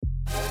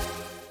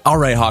All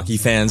right, hockey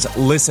fans,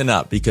 listen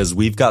up because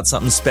we've got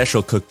something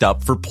special cooked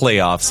up for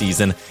playoff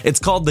season. It's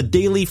called the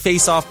Daily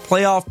Face-Off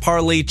Playoff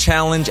Parlay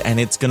Challenge, and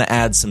it's going to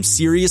add some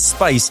serious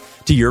spice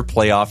to your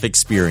playoff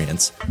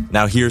experience.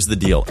 Now, here's the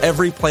deal.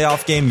 Every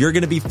playoff game, you're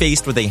going to be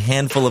faced with a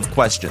handful of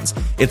questions.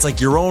 It's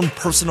like your own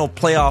personal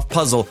playoff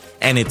puzzle,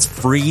 and it's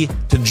free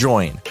to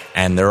join.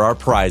 And there are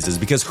prizes,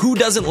 because who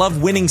doesn't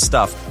love winning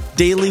stuff?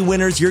 Daily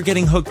winners, you're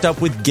getting hooked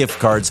up with gift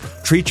cards.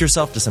 Treat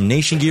yourself to some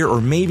Nation gear or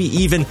maybe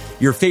even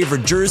your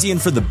favorite jersey.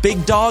 And for the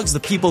big dogs, the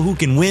people who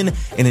can win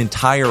an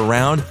entire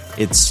round,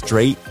 it's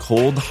straight,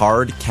 cold,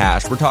 hard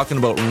cash. We're talking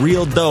about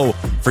real dough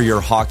for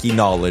your hockey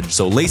knowledge.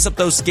 So lace up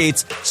those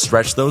skates,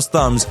 stretch those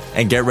thumbs,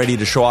 and get ready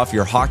to show off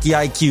your hockey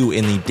IQ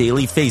in the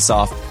Daily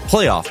Face-Off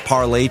Playoff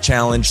Parlay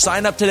Challenge.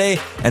 Sign up today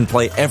and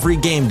play every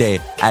game day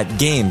at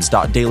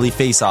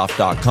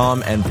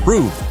games.dailyfaceoff.com and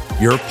prove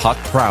your puck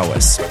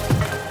prowess.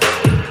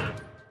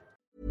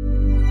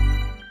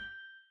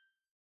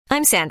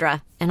 I'm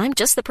Sandra, and I'm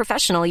just the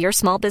professional your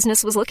small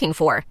business was looking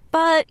for.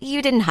 But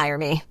you didn't hire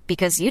me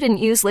because you didn't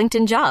use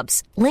LinkedIn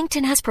Jobs.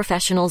 LinkedIn has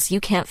professionals you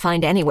can't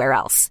find anywhere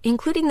else,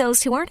 including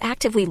those who aren't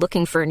actively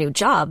looking for a new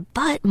job,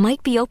 but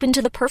might be open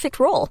to the perfect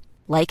role,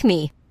 like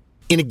me.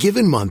 In a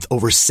given month,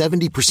 over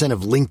 70%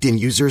 of LinkedIn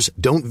users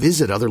don't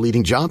visit other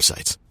leading job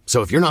sites.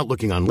 So if you're not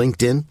looking on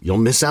LinkedIn, you'll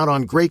miss out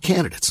on great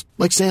candidates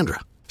like Sandra.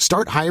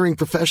 Start hiring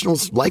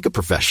professionals like a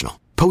professional.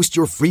 Post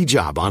your free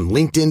job on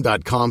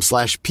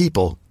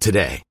linkedin.com/people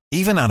today.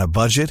 Even on a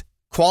budget,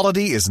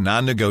 quality is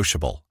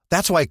non-negotiable.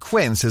 That's why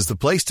Quince is the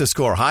place to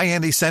score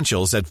high-end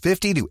essentials at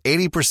 50 to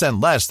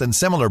 80% less than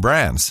similar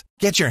brands.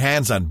 Get your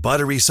hands on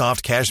buttery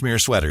soft cashmere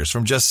sweaters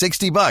from just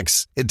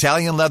 $60,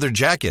 Italian leather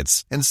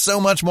jackets, and so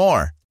much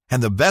more.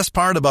 And the best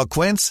part about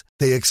Quince,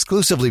 they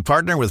exclusively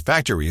partner with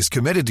factories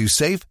committed to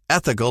safe,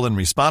 ethical, and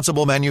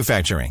responsible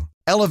manufacturing.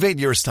 Elevate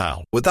your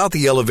style without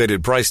the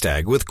elevated price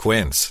tag with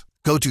Quince.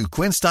 Go to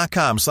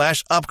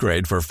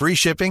quince.com/upgrade for free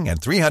shipping and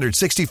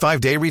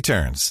 365-day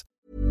returns.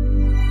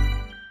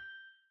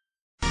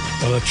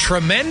 Well, a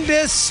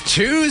tremendous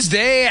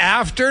Tuesday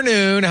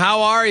afternoon.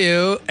 How are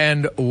you?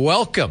 And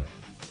welcome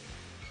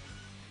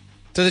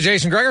to the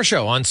Jason Gregor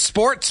Show on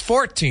Sports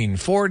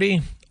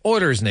 1440,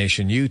 Oilers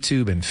Nation,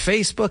 YouTube, and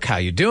Facebook. How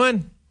you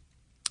doing?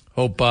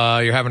 Hope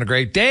you're having a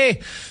great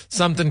day.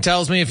 Something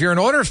tells me if you're an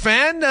Oilers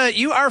fan,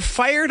 you are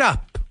fired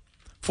up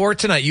for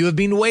tonight. You have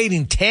been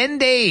waiting 10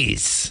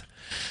 days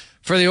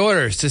for the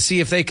Oilers to see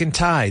if they can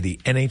tie the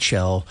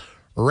NHL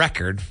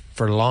record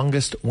for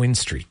longest win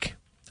streak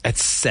at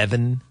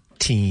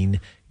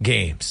 17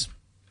 games.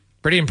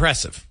 Pretty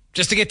impressive.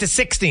 Just to get to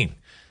 16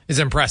 is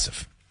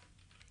impressive.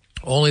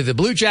 Only the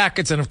Blue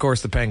Jackets and, of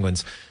course, the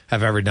Penguins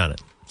have ever done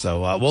it.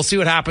 So we'll see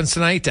what happens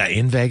tonight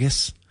in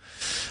Vegas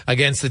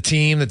against the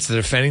team that's the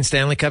defending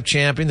Stanley Cup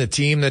champion, the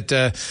team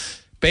that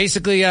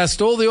basically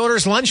stole the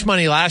Oilers' lunch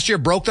money last year,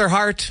 broke their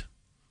heart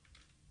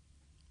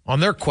on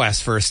their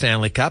quest for a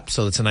Stanley Cup.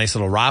 So it's a nice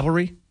little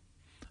rivalry.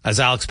 As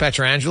Alex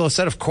Pietrangelo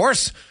said, of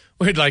course,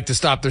 we'd like to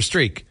stop their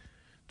streak.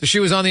 The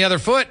shoe is on the other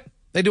foot.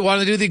 They do want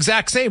to do the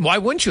exact same. Why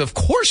wouldn't you? Of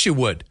course you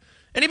would.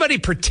 Anybody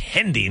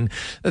pretending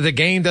that the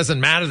game doesn't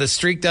matter, the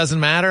streak doesn't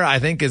matter, I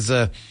think is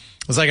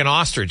like an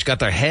ostrich, got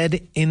their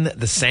head in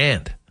the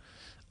sand,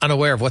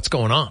 unaware of what's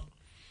going on.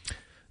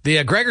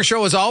 The Gregor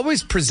Show is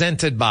always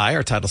presented by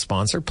our title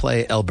sponsor,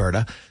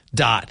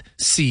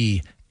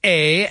 PlayAlberta.ca.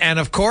 And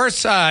of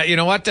course, you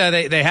know what?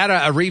 They had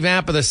a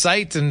revamp of the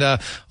site, and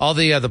all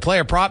the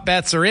player prop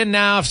bets are in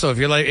now. So if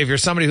you're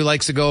somebody who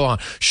likes to go on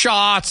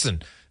shots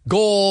and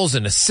goals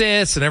and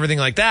assists and everything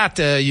like that,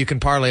 you can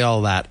parlay all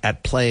of that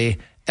at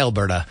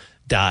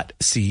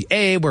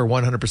PlayAlberta.ca, where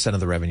 100%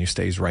 of the revenue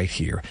stays right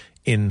here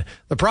in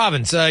the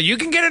province. You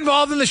can get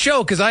involved in the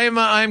show because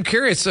I'm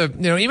curious.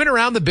 Even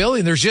around the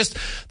building, there's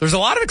a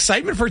lot of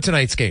excitement for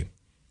tonight's game.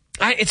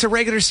 It's a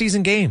regular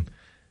season game.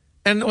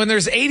 And when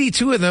there's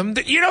 82 of them,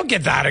 you don't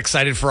get that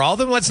excited for all of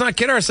them. Let's not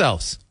kid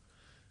ourselves.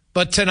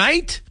 But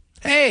tonight,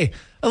 hey,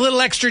 a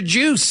little extra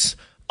juice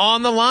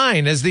on the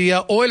line as the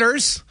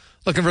Oilers,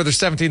 looking for their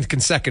 17th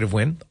consecutive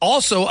win.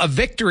 Also, a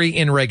victory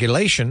in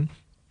regulation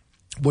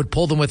would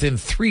pull them within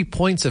 3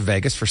 points of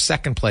Vegas for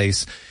second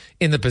place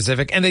in the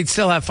Pacific, and they'd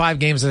still have 5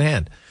 games in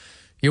hand.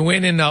 You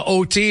win in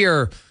OT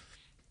or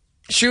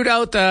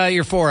shootout,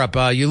 you're 4 up.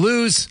 You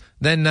lose,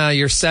 then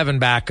you're 7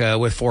 back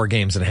with 5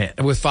 games in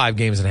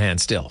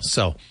hand still.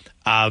 So,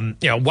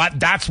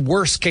 that's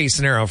worst case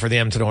scenario for the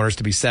Edmonton Oilers,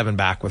 to be 7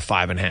 back with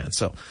 5 in hand.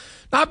 So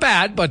not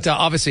bad, but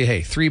obviously,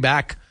 hey, 3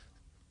 back,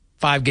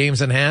 5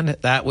 games in hand,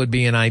 that would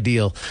be an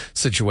ideal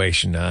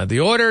situation.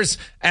 The Oilers,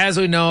 as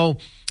we know,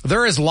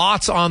 there is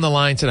lots on the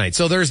line tonight.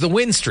 So there's the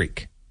win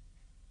streak.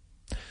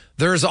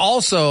 There's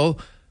also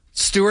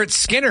Stuart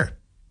Skinner.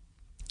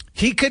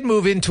 He could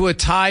move into a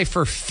tie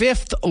for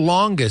 5th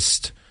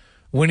longest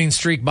winning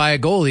streak by a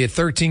goalie at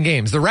 13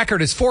 games. The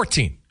record is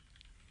 14.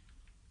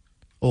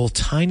 Old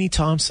Tiny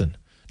Thompson.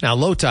 Now,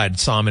 Lowtide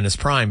saw him in his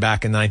prime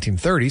back in the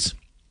 1930s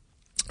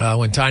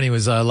when Tiny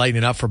was lighting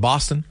it up for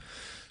Boston.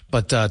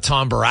 But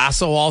Tom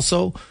Barrasso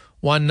also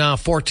won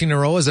 14 in a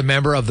row as a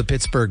member of the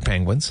Pittsburgh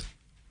Penguins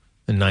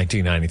in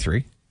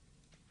 1993.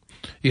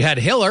 You had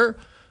Hiller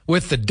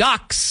with the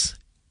Ducks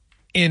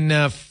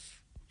in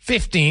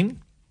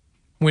 15,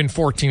 win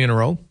 14 in a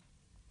row.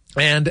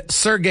 And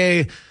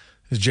Sergei,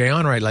 as Jay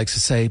Onright likes to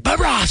say,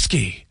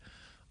 Bobrovsky,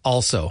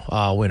 also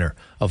a winner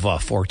of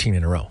 14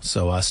 in a row.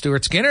 So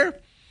Stuart Skinner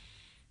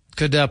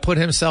could put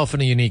himself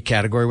in a unique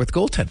category with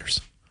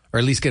goaltenders, or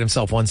at least get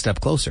himself one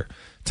step closer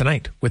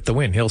tonight with the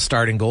win. He'll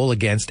start in goal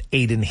against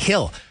Adin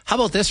Hill. How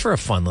about this for a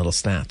fun little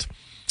stat?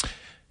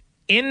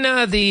 In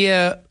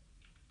the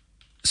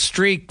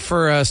streak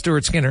for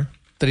Stuart Skinner,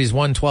 that he's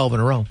won 12 in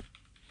a row,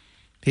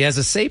 he has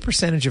a save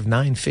percentage of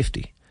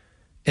 .950.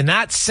 In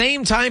that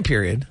same time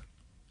period,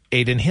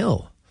 Adin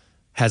Hill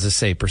has a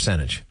save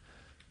percentage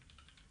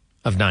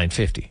of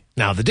 .950.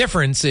 Now, the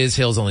difference is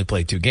Hill's only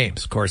played 2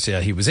 games. Of course,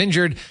 he was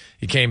injured.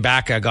 He came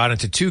back, got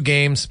into 2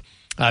 games,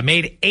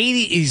 made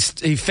 80.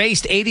 He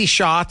faced 80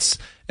 shots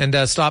and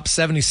stopped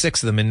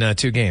 76 of them in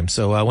 2 games.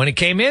 So when he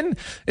came in,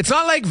 it's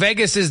not like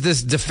Vegas is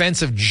this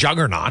defensive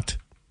juggernaut.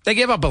 They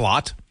give up a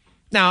lot.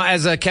 Now,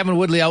 as Kevin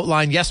Woodley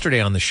outlined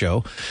yesterday on the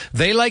show,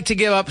 they like to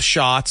give up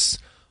shots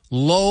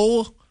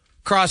low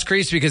cross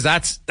crease because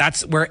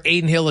that's where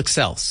Adin Hill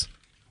excels.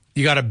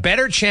 You got a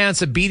better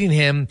chance of beating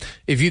him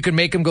if you can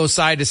make him go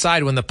side to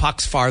side when the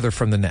puck's farther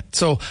from the net.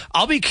 So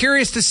I'll be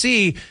curious to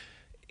see.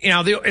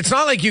 It's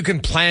not like you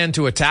can plan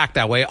to attack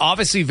that way.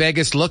 Obviously,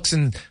 Vegas looks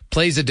and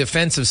plays a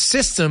defensive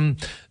system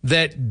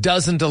that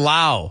doesn't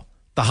allow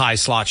the high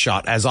slot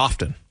shot as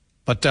often.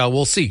 But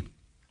we'll see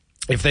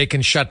if they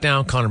can shut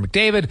down Connor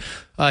McDavid.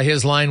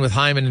 His line with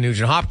Hyman and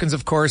Nugent-Hopkins,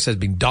 of course, has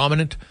been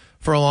dominant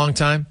for a long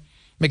time.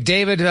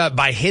 McDavid,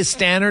 by his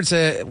standards,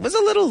 was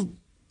a little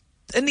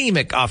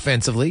anemic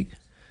offensively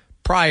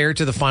prior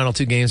to the final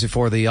 2 games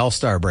before the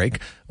All-Star break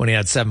when he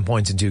had 7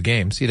 points in 2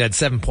 games. He'd had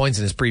 7 points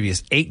in his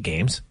previous 8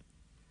 games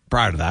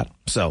prior to that.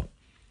 So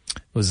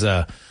it was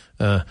a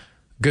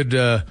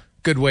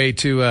good way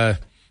to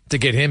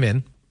get him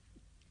in.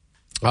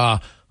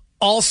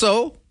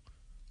 Also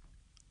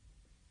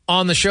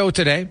on the show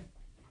today,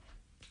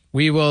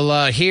 we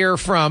will hear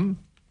from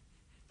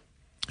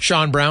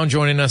Sean Brown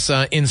joining us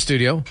in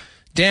studio.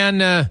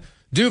 Dan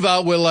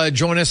Duva will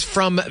join us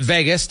from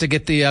Vegas to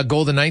get the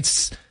Golden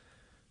Knights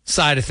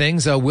side of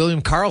things.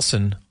 William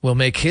Karlsson will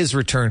make his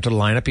return to the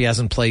lineup. He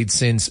hasn't played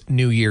since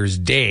New Year's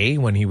Day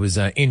when he was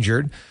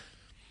injured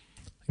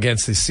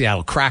against the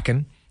Seattle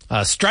Kraken.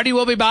 Struddy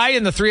will be by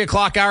in the 3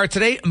 o'clock hour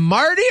today.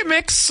 Marty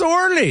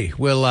McSorley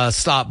will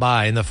stop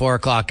by in the 4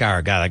 o'clock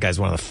hour. God, that guy's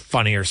one of the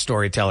funnier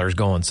storytellers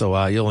going.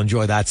 So you'll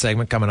enjoy that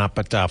segment coming up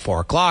at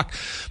 4 o'clock.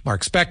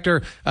 Mark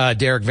Spector,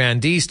 Derek Van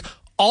Diest.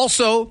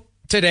 Also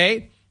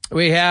today,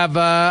 we have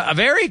a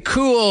very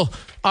cool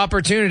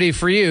opportunity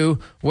for you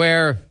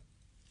where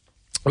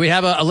we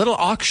have a little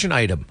auction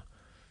item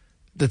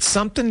that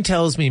something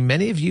tells me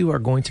many of you are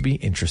going to be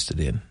interested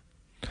in.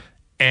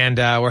 And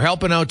we're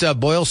helping out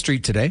Boyle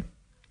Street today.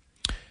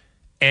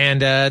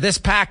 And this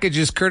package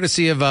is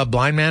courtesy of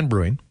Blind Man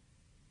Brewing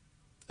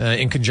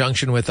in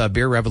conjunction with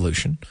Beer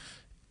Revolution.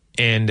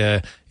 And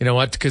you know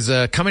what?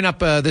 Because coming up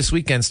this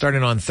weekend,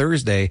 starting on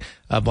Thursday,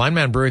 Blind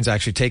Man Brewing's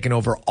actually taking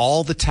over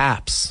all the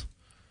taps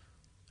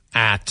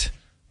at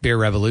Beer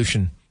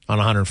Revolution on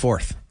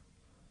 104th.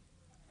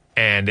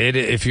 And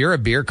if you're a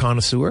beer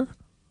connoisseur,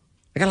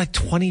 they got like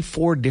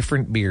 24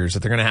 different beers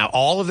that they're going to have.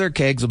 All of their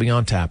kegs will be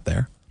on tap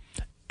there.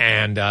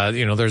 And,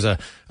 there's a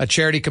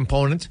charity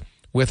component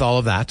with all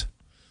of that.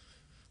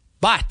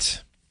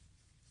 But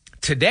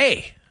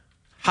today,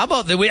 how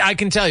about I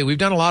can tell you, we've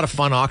done a lot of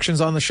fun auctions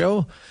on the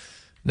show.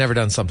 Never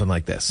done something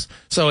like this.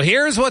 So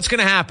here's what's going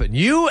to happen.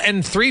 You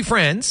and 3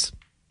 friends,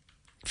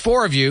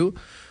 4 of you,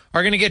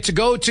 are going to get to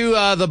go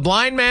to the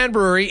Blind Man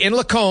Brewery in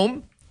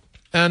Lacombe,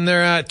 and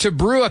they're to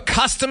brew a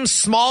custom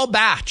small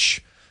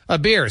batch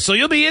of beer. So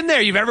you'll be in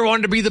there. You've ever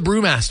wanted to be the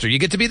brewmaster. You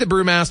get to be the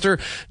brewmaster.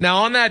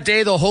 Now, on that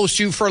day, they'll host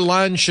you for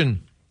lunch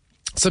and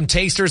some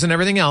tasters and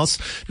everything else.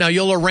 Now,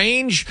 you'll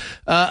arrange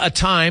a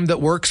time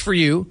that works for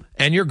you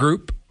and your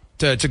group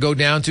to go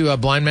down to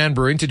Blind Man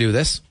Brewing to do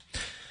this.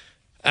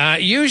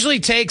 Usually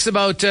takes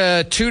about 2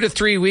 to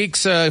 3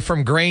 weeks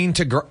from grain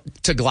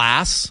to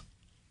glass.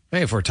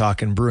 Hey, if we're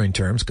talking brewing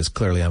terms, because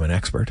clearly I'm an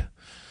expert.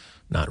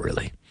 Not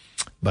really.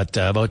 But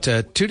about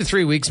 2 to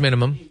 3 weeks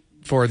minimum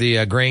for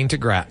the grain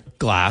to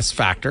glass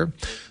factor.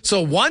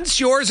 So once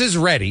yours is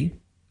ready,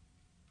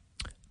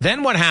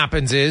 then what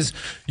happens is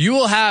you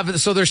will have,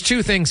 so there's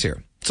 2 things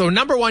here. So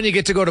number 1, you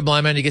get to go to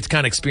Blind Man, you get to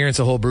kind of experience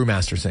the whole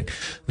brewmaster thing.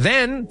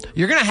 Then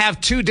you're going to have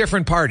 2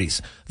 different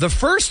parties. The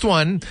first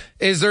one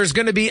is there's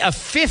going to be a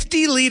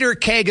 50-liter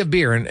keg of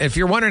beer. And if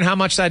you're wondering how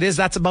much that is,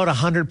 that's about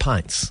 100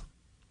 pints.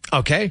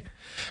 Okay?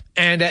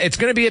 And it's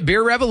going to be at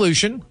Beer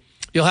Revolution.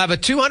 You'll have a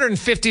 $250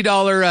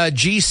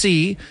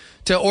 GC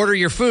to order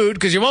your food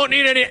because you won't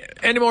need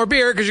any more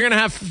beer because you're going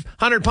to have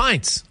 100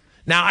 pints.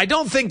 Now, I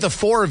don't think the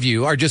 4 of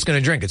you are just going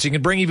to drink it. So you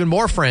can bring even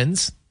more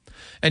friends,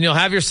 and you'll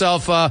have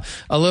yourself a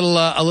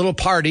little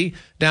party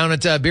down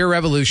at Beer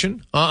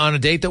Revolution on a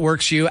date that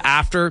works for you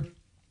after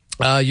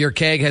your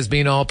keg has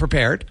been all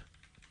prepared.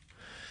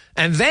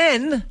 And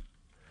then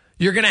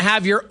you're going to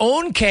have your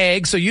own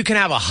keg so you can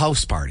have a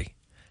house party.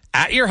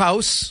 at your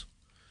house.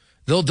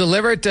 They'll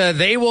deliver it.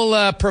 They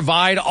will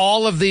provide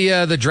all of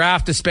the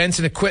draft dispense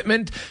and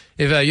equipment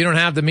if you don't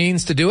have the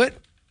means to do it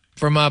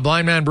from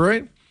Blind Man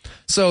Brewing.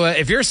 So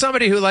if you're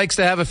somebody who likes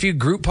to have a few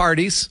group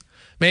parties,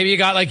 maybe you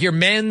got like your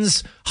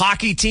men's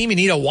hockey team, you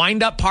need a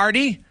wind-up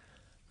party,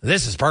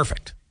 this is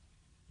perfect.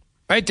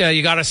 Right?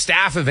 You got a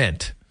staff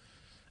event.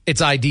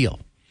 It's ideal.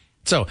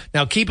 So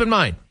now keep in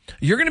mind,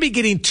 you're going to be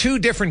getting 2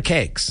 different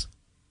kegs.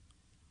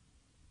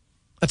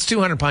 That's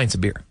 200 pints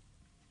of beer.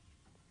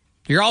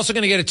 You're also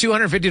going to get a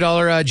 $250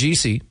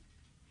 GC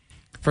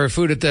for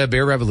food at the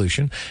Beer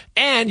Revolution.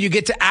 And you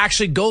get to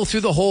actually go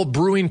through the whole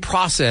brewing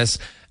process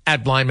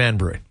at Blind Man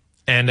Brewing.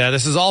 And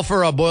this is all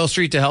for Boyle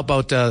Street to help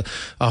out a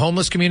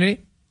homeless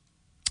community.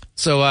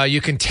 So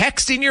you can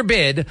text in your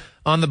bid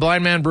on the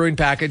Blind Man Brewing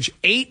package,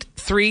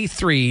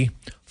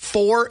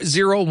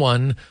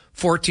 833-401-1440.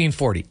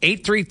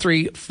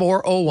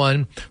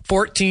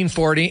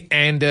 833-401-1440.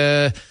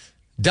 And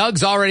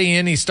Doug's already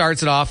in. He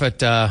starts it off at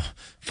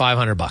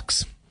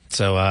 $500.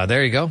 So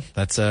there you go.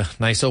 That's a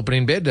nice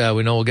opening bid.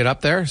 We know we'll get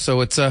up there.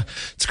 So it's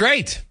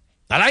great.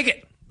 I like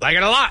it. Like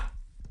it a lot.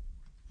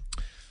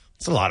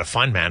 It's a lot of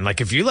fun, man. Like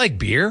if you like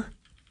beer,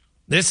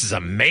 this is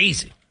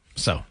amazing.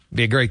 So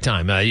be a great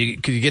time. You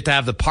get to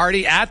have the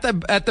party at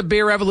the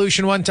Beer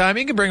Revolution one time.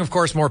 You can bring, of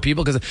course, more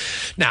people because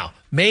now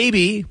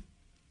maybe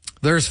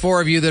there's 4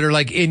 of you that are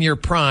like in your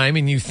prime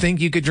and you think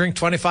you could drink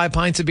 25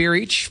 pints of beer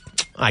each.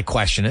 I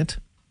question it.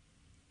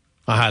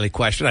 I highly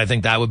question it. I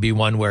think that would be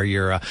one where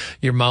your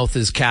mouth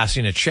is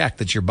casting a check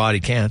that your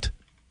body can't.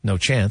 No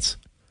chance.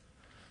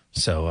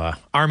 So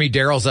Army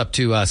Daryl's up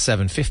to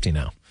 $750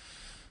 now.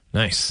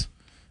 Nice.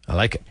 I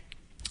like it.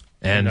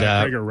 And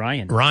Gregor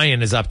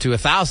Ryan is up to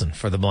 $1,000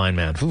 for the Blind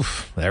Man.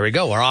 Oof, there we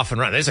go. We're off and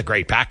running. This is a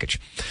great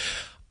package.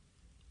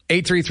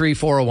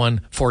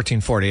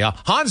 833-401-1440.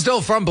 Hans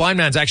Doe from Blind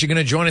Man's actually going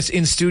to join us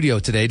in studio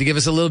today to give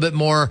us a little bit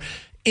more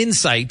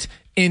insight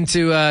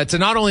into to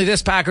not only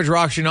this package we're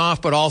auctioning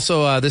off, but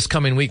also this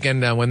coming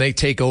weekend when they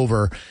take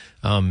over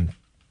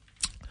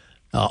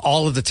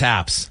all of the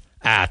taps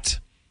at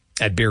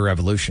Beer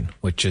Revolution,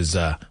 which is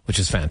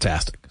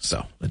fantastic.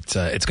 So it's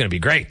going to be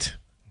great.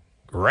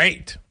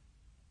 Great.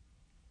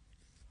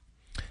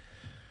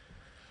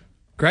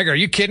 Gregor, are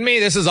you kidding me?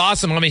 This is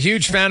awesome. I'm a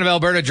huge fan of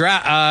Alberta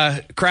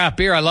craft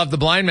beer. I love the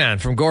Blind Man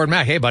from Gordon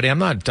Mac. Hey, buddy, I'm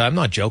not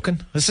joking.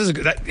 This is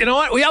you know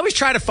what? We always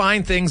try to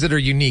find things that are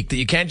unique that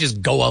you can't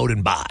just go out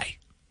and buy,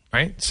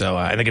 right? So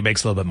I think it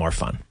makes it a little bit more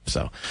fun.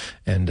 So,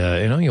 and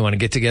you want to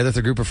get together with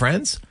a group of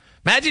friends.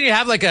 Imagine you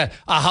have like a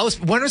house.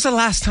 When was the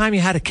last time you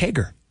had a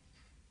kegger?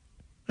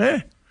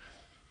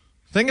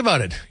 Think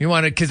about it. You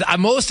want to, because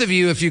most of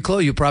you, if you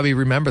you probably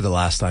remember the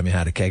last time you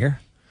had a kegger.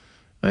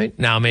 Right?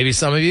 Now, maybe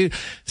some of you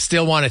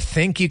still want to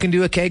think you can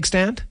do a keg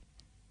stand.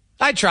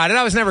 I tried it.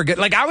 I was never good.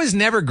 Like, I was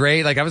never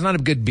great. Like, I was not a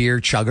good beer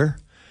chugger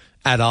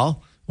at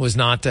all. Was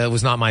not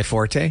my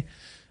forte.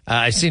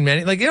 I've seen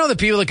many, like, the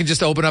people that can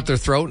just open up their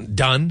throat and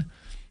done.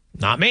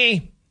 Not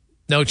me.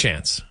 No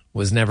chance.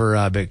 Was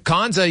never big.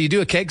 Cons, you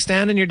do a keg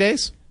stand in your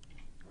days?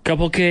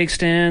 Couple keg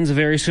stands,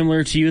 very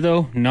similar to you,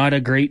 though. Not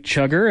a great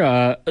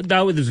chugger.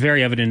 That was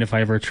very evident if I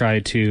ever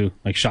tried to,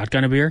 like,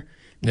 shotgun a beer.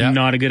 Yeah.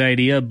 Not a good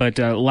idea, but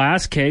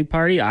last keg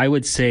party, I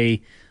would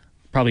say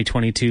probably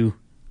 22.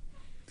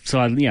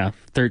 So,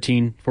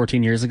 13,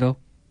 14 years ago.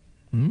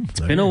 It's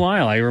been a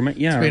while. I remember.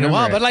 Yeah, it's been a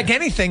while, but like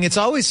anything, it's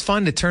always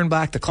fun to turn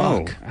back the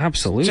clock. Oh,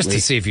 absolutely. Just to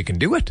see if you can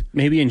do it.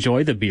 Maybe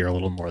enjoy the beer a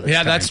little more this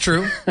time. That's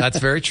true. That's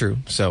very true.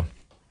 So,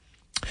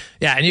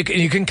 yeah, and you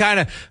can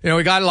kind of,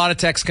 we got a lot of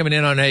texts coming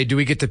in on, hey, do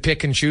we get to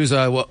pick and choose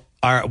what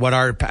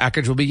our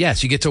package will be?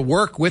 Yes, you get to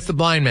work with the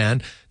Blind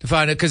Man to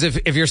find it, because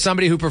if you're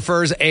somebody who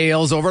prefers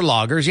ales over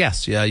lagers,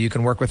 yes, you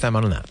can work with them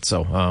on that.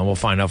 So we'll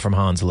find out from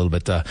Hans a little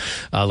bit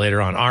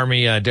later on.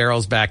 Army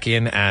Daryl's back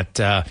in at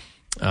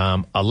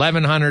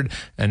 1,100,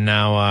 and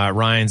now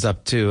Ryan's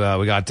up to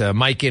we got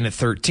Mike in at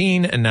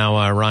 13, and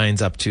now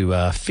Ryan's up to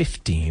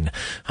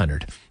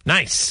 1,500.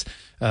 Nice.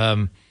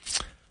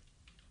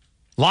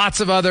 Lots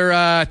of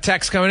other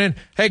texts coming in.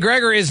 Hey,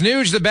 Gregor, is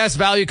Nuge the best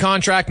value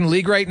contract in the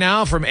league right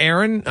now? From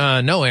Aaron.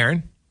 No,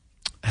 Aaron.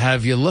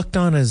 Have you looked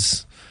on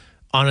his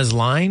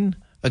line?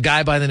 A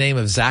guy by the name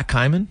of Zach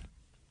Hyman.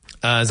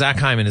 Zach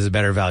Hyman is a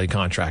better value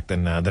contract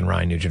than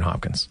Ryan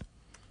Nugent-Hopkins.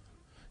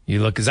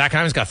 You look, Zach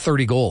Hyman's got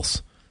 30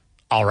 goals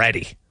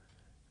already.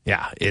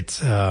 Yeah,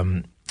 it's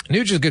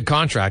Nugent's a good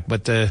contract,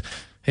 but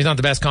he's not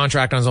the best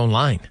contract on his own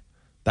line.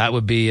 That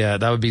would be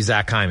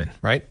Zach Hyman,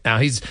 right? Now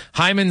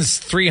Hyman's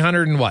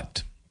 300 and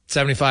what?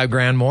 75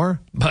 grand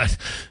more, but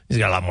he's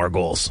got a lot more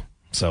goals.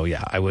 So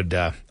yeah, I would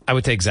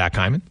take Zach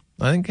Hyman.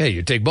 I think, hey,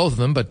 you take both of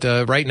them, but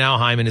right now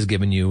Hyman is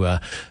giving you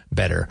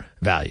better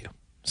value.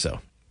 So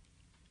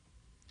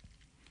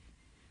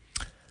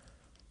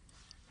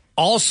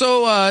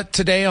also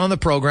today on the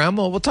program,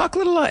 we'll talk a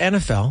little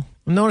NFL.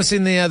 I'm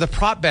noticing the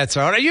prop bets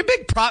are out. Are you a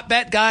big prop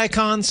bet guy,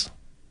 Cons?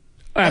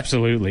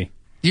 Absolutely.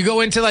 You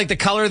go into like the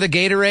color of the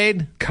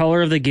Gatorade?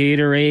 Color of the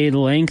Gatorade,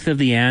 length of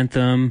the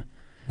anthem.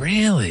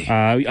 Really?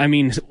 I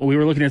mean, we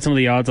were looking at some of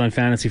the odds on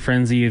Fantasy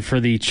Frenzy for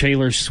the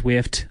Taylor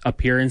Swift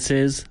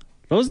appearances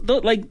Those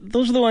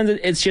are the ones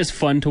that it's just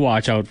fun to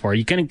watch out for.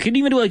 You can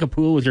even do like a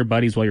pool with your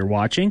buddies while you're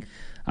watching.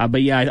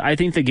 But yeah, I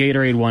think the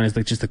Gatorade one is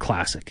just a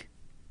classic.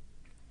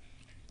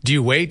 Do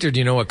you wait, or do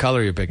you know what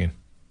color you're picking?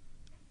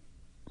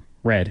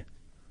 Red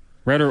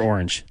or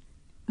orange.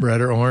 Red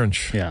or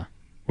orange. Yeah.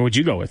 What would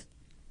you go with?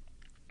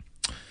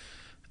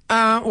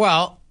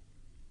 Well,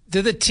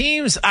 do the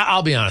teams,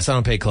 I'll be honest, I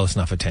don't pay close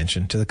enough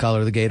attention to the color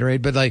of the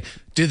Gatorade, but like,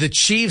 do the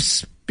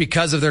Chiefs,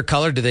 because of their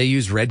color, do they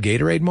use red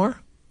Gatorade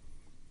more?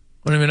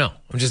 I don't even know.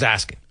 I'm just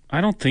asking.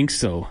 I don't think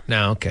so.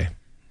 No, okay.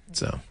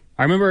 So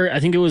I remember, I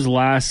think it was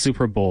last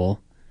Super Bowl,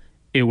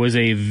 it was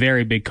a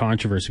very big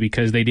controversy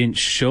because they didn't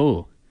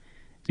show.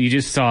 You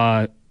just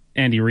saw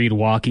Andy Reid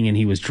walking and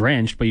he was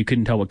drenched, but you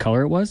couldn't tell what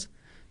color it was.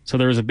 So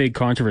there was a big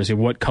controversy of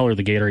what color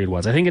the Gatorade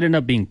was. I think it ended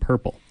up being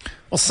purple.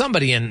 Well,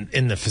 somebody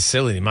in the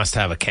facility must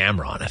have a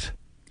camera on it.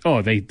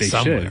 Oh, they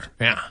somewhere. Should.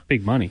 Yeah.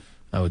 Big money.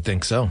 I would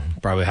think so.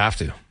 Probably have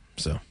to.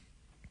 So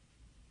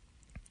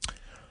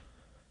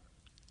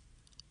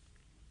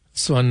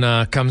this one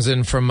comes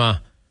in from,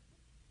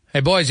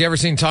 hey, boys, you ever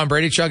seen Tom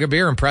Brady chug a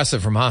beer?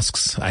 Impressive from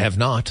Husks. I have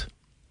not.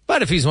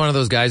 But if he's one of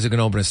those guys who can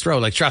open his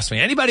throat, like, trust me,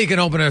 anybody can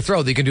open their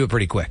throat. They can do it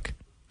pretty quick.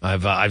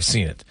 I've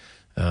seen it.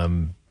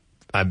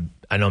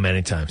 I know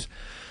many times.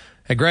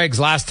 Hey, Greg's,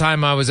 last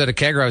time I was at a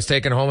kegger, I was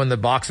taken home in the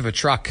box of a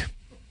truck.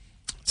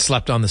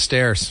 Slept on the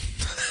stairs.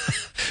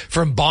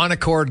 From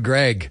Bonaccord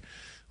Greg.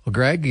 Well,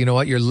 Greg, you know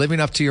what? You're living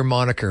up to your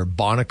moniker,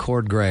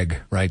 Bonaccord Greg,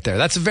 right there.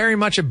 That's very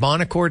much a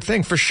Bonaccord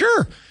thing, for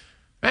sure.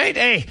 Right?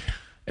 Hey,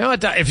 you know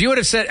what? If you would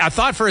have said, I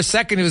thought for a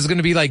second it was going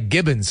to be like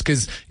Gibbons,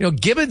 because, you know,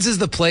 Gibbons is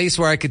the place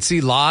where I could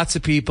see lots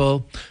of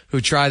people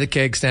who try the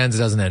keg stands. It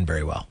doesn't end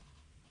very well.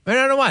 I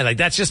don't know why. Like,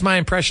 that's just my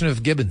impression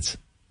of Gibbons.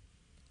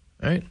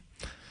 Right?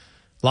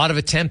 A lot of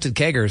attempted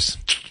keggers,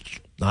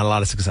 not a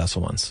lot of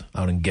successful ones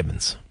out in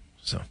Gibbons.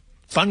 So,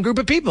 fun group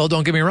of people,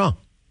 don't get me wrong.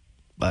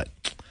 But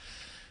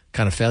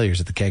kind of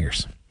failures at the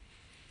keggers.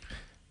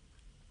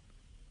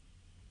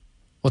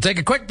 We'll take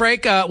a quick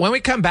break. When we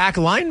come back,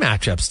 line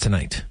matchups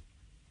tonight.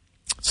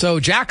 So,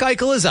 Jack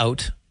Eichel is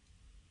out.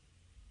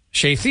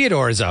 Shea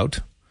Theodore is out.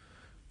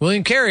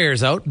 William Carrier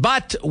is out.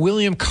 But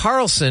William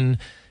Karlsson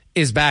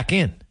is back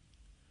in.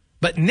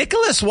 But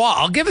Nicholas Waugh,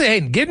 I'll give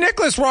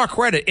Nicholas Waugh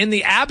credit. In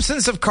the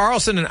absence of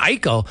Karlsson and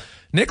Eichel,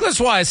 Nicholas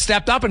Waugh has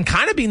stepped up and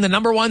kind of been the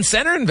number one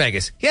center in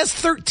Vegas. He has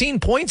 13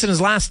 points in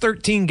his last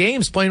 13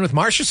 games playing with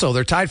Marchessault.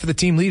 They're tied for the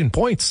team lead in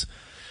points.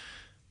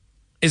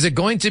 Is it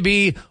going to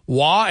be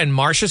Waugh and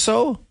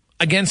Marchessault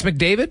against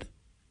McDavid?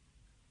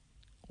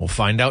 We'll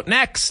find out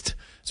next.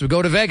 So we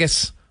go to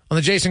Vegas on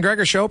the Jason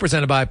Gregor Show,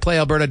 presented by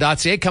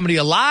PlayAlberta.ca, coming to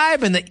you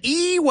live in the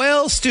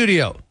E-Well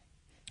studio.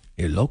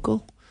 Your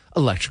local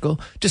electrical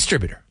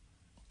distributor.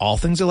 All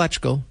things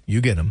electrical,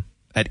 you get them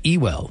at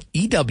Ewell,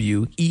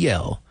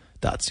 EWEL.ca.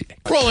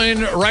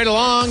 Rolling right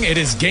along, it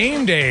is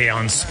game day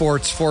on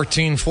Sports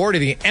 1440.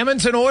 The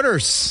Edmonton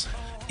Oilers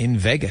in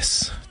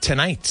Vegas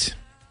tonight,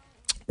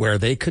 where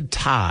they could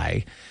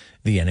tie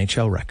the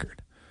NHL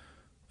record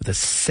with a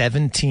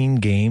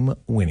 17-game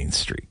winning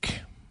streak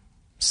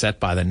set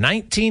by the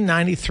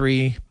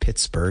 1993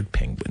 Pittsburgh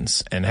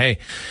Penguins. And hey,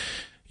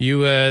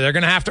 they're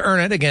going to have to earn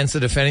it against the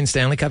defending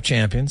Stanley Cup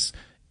champions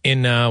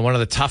in one of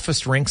the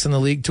toughest rinks in the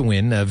league to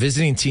win.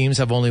 Visiting teams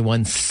have only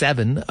won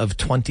 7 of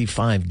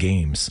 25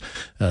 games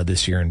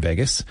this year in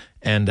Vegas,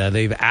 and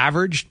they've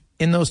averaged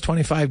in those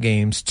 25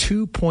 games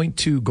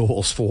 2.2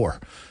 goals for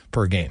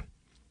per game.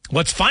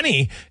 What's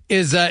funny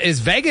is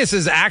Vegas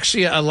has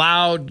actually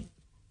allowed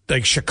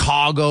like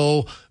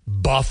Chicago,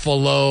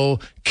 Buffalo,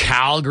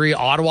 Calgary,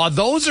 Ottawa.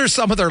 Those are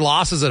some of their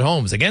losses at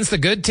homes. Against the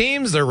good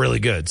teams, they're really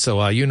good. So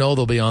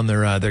they'll be on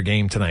their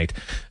game tonight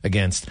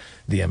against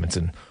the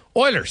Edmonton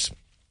Oilers.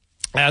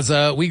 As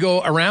we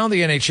go around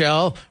the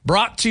NHL,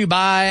 brought to you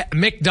by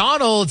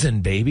McDonald's,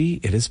 and baby,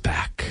 it is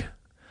back.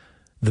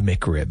 The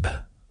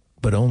McRib,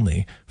 but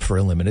only for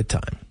a limited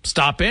time.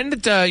 Stop in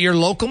at your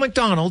local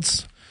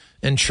McDonald's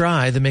and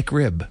try the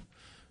McRib.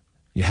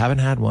 You haven't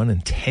had one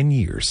in 10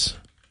 years.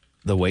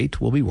 The wait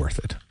will be worth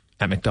it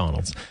at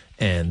McDonald's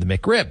and the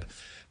McRib.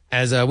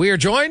 As we are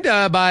joined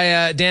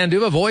by Dan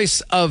Duba,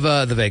 voice of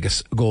the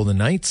Vegas Golden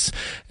Knights,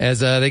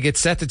 as they get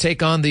set to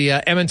take on the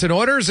Edmonton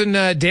Oilers. And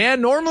Dan,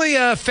 normally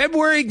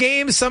February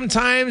games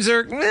sometimes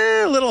are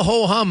a little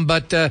ho-hum,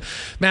 but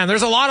man,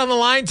 there's a lot on the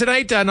line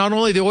tonight. Not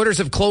only the Oilers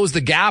have closed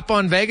the gap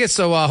on Vegas,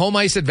 so home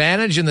ice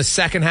advantage in the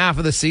second half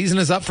of the season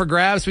is up for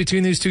grabs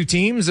between these two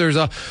teams. There's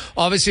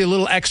obviously a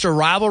little extra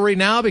rivalry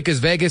now because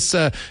Vegas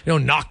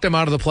knocked them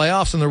out of the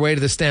playoffs on their way to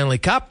the Stanley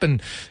Cup,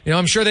 and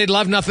I'm sure they'd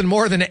love nothing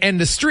more than to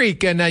end a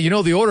streak. And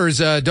the Oilers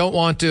don't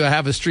want to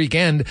have a streak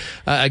end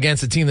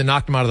against a team that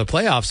knocked them out of the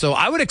playoffs. So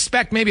I would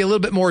expect maybe a little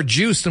bit more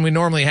juice than we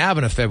normally have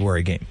in a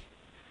February game.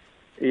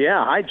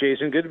 Yeah. Hi,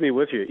 Jason. Good to be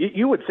with you.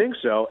 You would think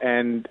so.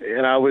 And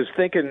I was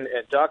thinking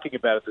and talking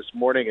about it this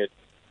morning at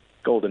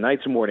Golden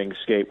Knights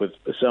Morningscape with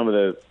some of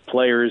the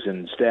players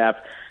and staff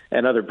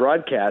and other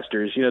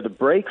broadcasters. The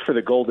break for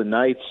the Golden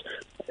Knights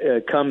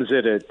comes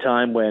at a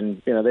time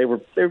when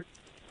they're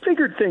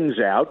figured things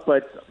out,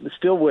 but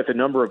still with a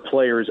number of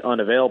players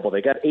unavailable.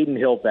 They got Aiden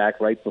Hill back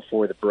right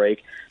before the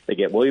break. They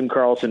get William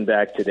Karlsson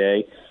back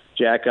today.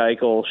 Jack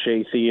Eichel,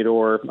 Shea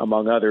Theodore,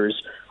 among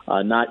others,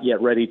 not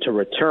yet ready to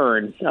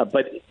return.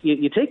 But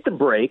you take the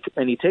break,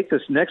 and you take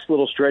this next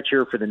little stretch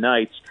here for the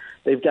Knights.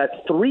 They've got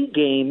 3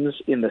 games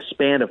in the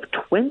span of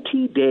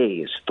 20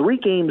 days, 3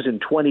 games in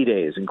 20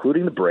 days,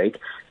 including the break.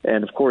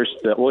 And, of course,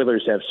 the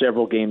Oilers have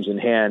several games in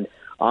hand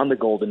on the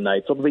Golden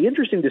Knights. It'll be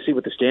interesting to see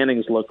what the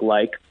standings look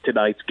like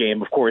tonight's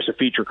game, of course, a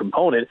feature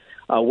component,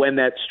 when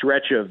that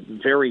stretch of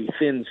very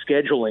thin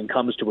scheduling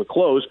comes to a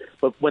close.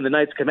 But when the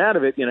Knights come out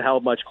of it, how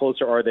much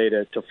closer are they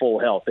to full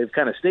health? They've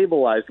kind of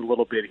stabilized a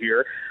little bit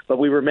here. But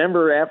we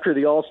remember after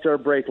the All-Star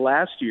break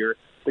last year,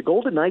 the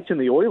Golden Knights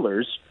and the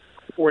Oilers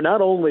were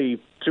not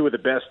only 2 of the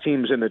best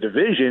teams in the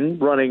division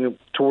running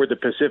toward the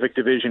Pacific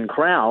Division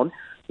crown,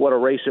 what a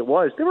race it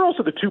was. They were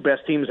also the 2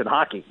 best teams in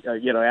hockey,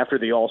 after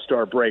the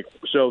All-Star break.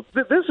 So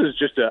this is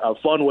just a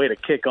fun way to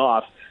kick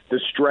off the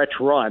stretch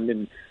run.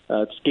 And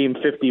it's game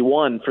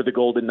 51 for the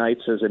Golden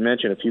Knights, as I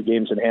mentioned, a few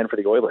games in hand for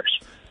the Oilers.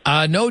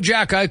 No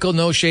Jack Eichel,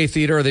 no Shea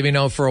Theodore. They've been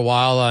out for a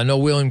while. No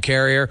William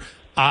Carrier.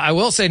 I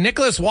will say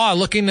Nicholas Waugh,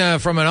 looking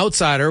from an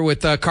outsider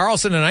with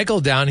Karlsson and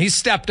Eichel down, he's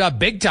stepped up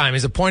big time.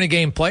 He's a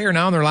point-a-game player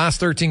now in their last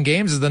 13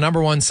 games as the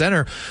number 1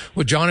 center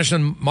with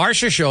Jonathan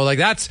Marchessault show. Like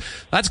that's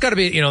got to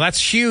be,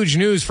 that's huge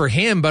news for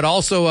him, but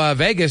also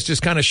Vegas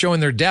just kind of showing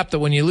their depth that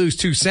when you lose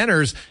 2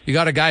 centers, you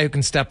got a guy who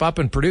can step up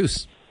and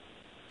produce.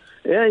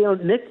 Yeah,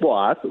 Nick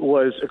Waugh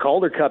was a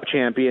Calder Cup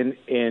champion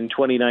in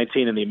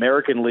 2019 in the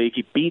American League.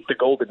 He beat the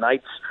Golden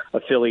Knights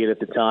affiliate at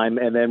the time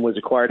and then was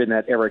acquired in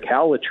that Eric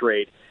Howlett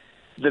trade.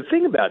 The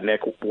thing about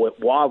Nick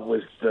Waugh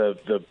was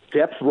the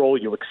depth role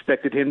you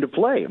expected him to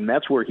play, and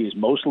that's where he's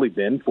mostly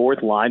been,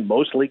 4th line,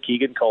 mostly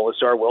Keegan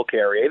Colasar, Will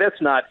Carrier.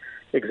 That's not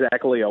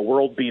exactly a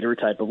world-beater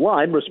type of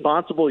line.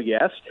 Responsible,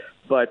 yes,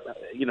 but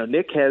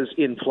Nick has,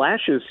 in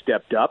flashes,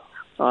 stepped up.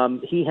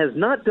 He has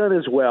not done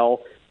as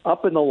well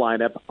up in the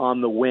lineup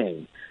on the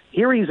wing.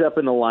 Here he's up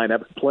in the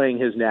lineup playing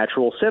his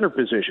natural center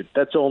position.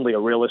 That's only a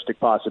realistic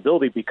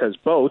possibility because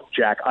both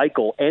Jack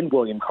Eichel and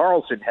William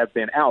Karlsson have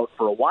been out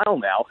for a while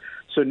now.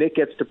 So Nick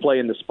gets to play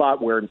in the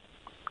spot where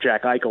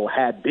Jack Eichel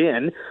had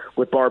been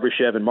with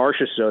Barbashev and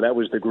Marchessault. That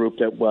was the group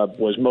that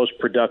was most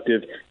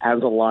productive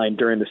as a line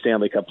during the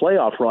Stanley Cup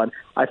playoff run.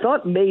 I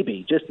thought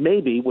maybe, just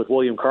maybe, with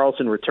William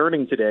Karlsson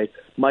returning today,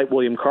 might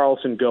William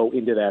Karlsson go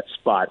into that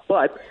spot.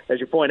 But, as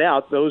you point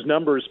out, those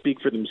numbers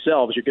speak for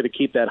themselves. You're going to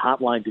keep that hot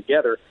line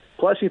together.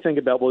 Plus, you think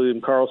about William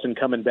Karlsson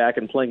coming back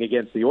and playing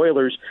against the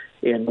Oilers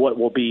in what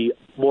will be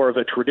more of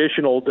a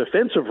traditional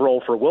defensive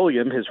role for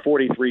William, his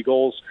 43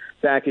 goals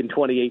back in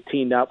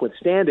 2018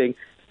 notwithstanding.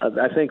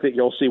 I think that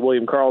you'll see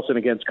William Karlsson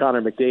against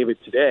Connor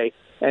McDavid today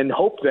and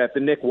hope that the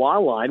Nick Waugh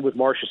line with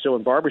Marchessault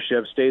and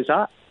Barbashev stays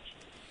hot.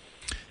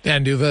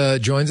 Dan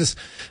Duva joins us.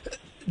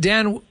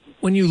 Dan,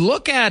 when you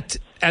look at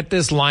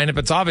this lineup,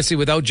 it's obviously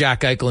without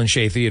Jack Eichel and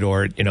Shea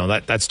Theodore,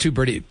 that's two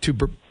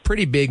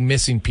pretty big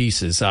missing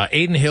pieces.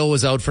 Aiden Hill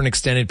was out for an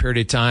extended period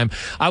of time.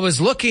 I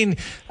was looking,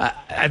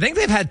 I think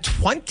they've had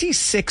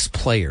 26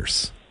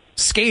 players,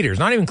 skaters,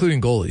 not even including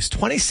goalies,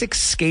 26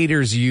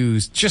 skaters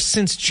used just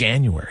since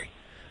January.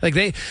 Like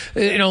they,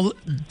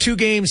 2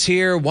 games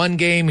here, 1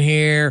 game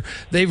here.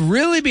 They've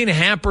really been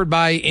hampered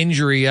by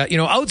injury.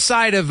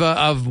 Outside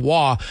of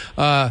Waugh,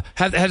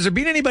 has there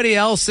been anybody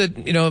else that,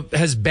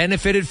 has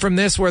benefited from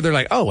this where they're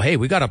like, oh, hey,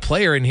 we got a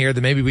player in here that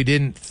maybe we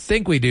didn't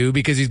think we do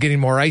because he's getting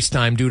more ice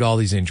time due to all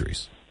these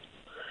injuries?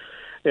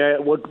 Yeah,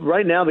 well,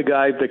 right now the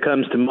guy that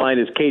comes to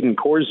mind is Caden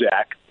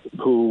Korzak,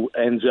 who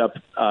ends up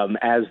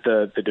as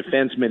the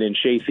defenseman in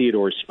Shea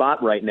Theodore's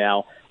spot right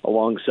now,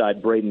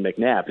 alongside Braden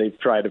McNabb. They've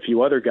tried a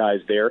few other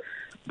guys there.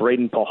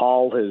 Braden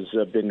Pahal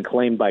has been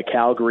claimed by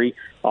Calgary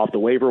off the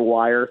waiver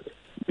wire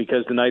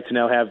because the Knights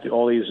now have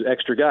all these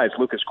extra guys.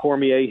 Lucas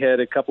Cormier had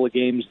a couple of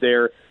games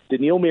there.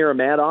 Daniil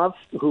Miramadov,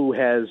 who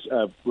has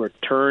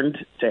returned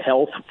to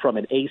health from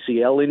an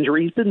ACL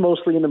injury. He's been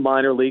mostly in the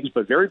minor leagues,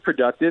 but very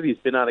productive. He's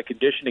been on a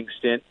conditioning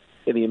stint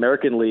in the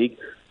American League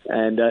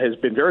and has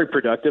been very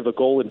productive, a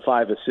goal and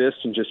 5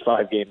 assists in just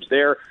 5 games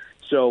there.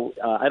 So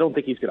I don't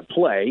think he's going to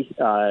play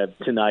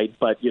tonight,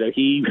 but,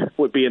 he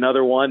would be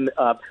another one.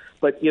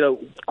 But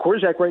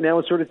Korzak right now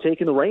is sort of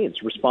taking the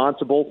reins,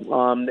 responsible,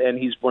 and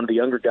he's one of the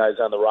younger guys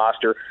on the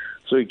roster.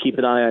 So you keep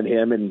an eye on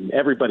him, and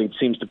everybody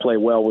seems to play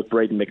well with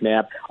Braden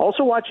McNabb.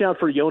 Also watch out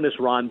for Jonas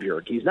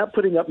Ronbjerg. He's not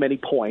putting up many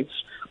points,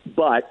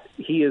 but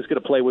he is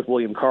going to play with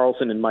William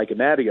Karlsson and Mike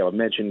Amadio. I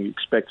mentioned you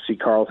expect to see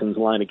Karlsson's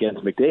line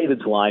against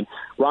McDavid's line.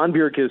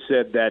 Ronbjerg has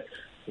said that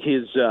he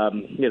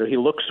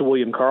looks to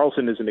William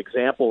Karlsson as an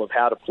example of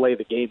how to play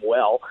the game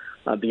well.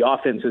 The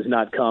offense has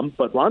not come,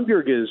 but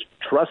Ronbjerg is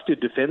trusted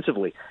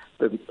defensively.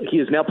 He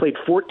has now played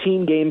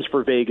 14 games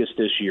for Vegas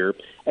this year,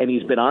 and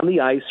he's been on the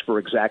ice for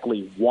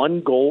exactly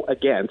 1 goal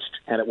against,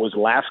 and it was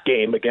last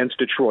game against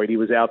Detroit. He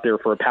was out there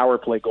for a power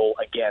play goal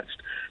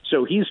against.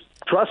 So he's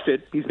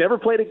trusted. He's never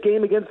played a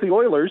game against the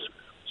Oilers,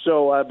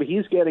 so but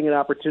he's getting an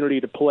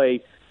opportunity to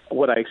play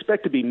what I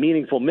expect to be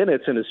meaningful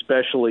minutes, and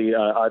especially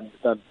on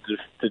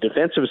the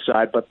defensive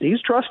side. But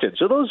he's trusted.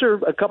 So those are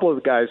a couple of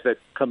the guys that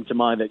come to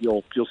mind that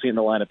you'll see in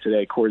the lineup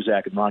today: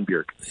 Korzak and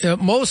Ronbjerg. Yeah,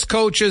 most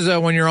coaches,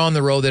 when you're on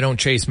the road, they don't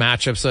chase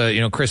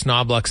matchups. Chris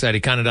Knobloch said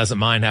he kind of doesn't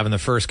mind having the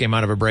first game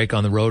out of a break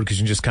on the road because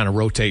you can just kind of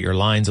rotate your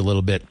lines a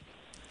little bit.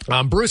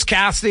 Bruce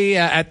Cassidy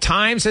at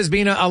times has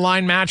been a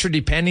line matcher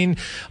depending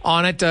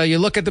on it. You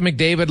look at the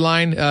McDavid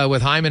line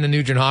with Hyman and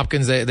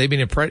Nugent-Hopkins, they've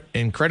been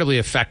incredibly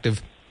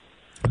effective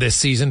this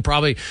season.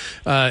 Probably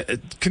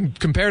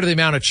compared to the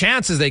amount of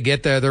chances they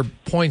get, their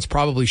points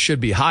probably should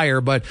be higher.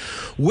 But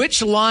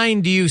which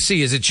line do you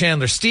see? Is it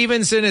Chandler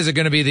Stevenson? Is it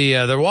going to be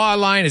the Roy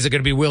line? Is it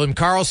going to be William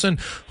Karlsson?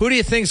 Who do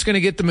you think is going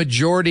to get the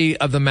majority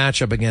of the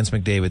matchup against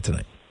McDavid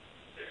tonight?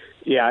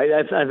 Yeah,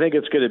 I think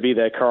it's going to be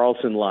that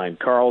Karlsson line.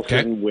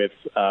 Karlsson with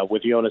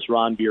Jonas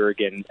Ronbjerg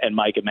and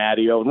Mike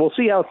Amadio, and we'll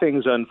see how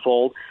things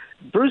unfold.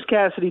 Bruce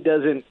Cassidy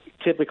doesn't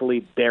typically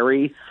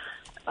bury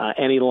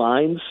any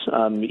lines.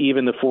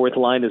 Even the fourth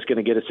line is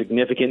going to get a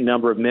significant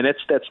number of minutes.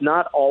 That's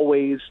not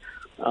always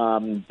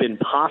been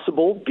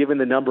possible given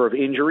the number of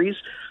injuries.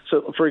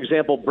 So, for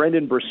example,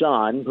 Brendan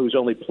Brisson, who's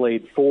only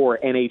played 4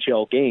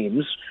 NHL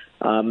games,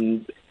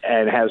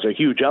 and has a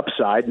huge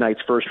upside, Knight's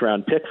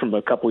first-round pick from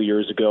a couple of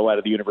years ago out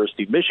of the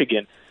University of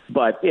Michigan.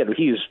 But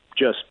he's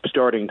just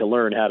starting to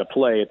learn how to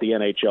play at the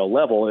NHL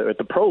level. At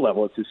the pro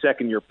level, it's his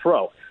second-year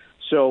pro.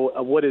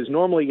 So what is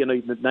normally,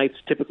 the Knights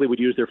typically would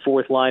use their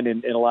fourth line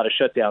in a lot of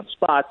shutdown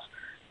spots.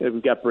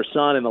 We've got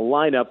Brisson in the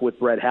lineup with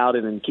Brett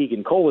Howden and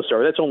Keegan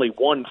Colasar. That's only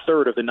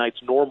 1/3 of the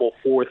Knights' normal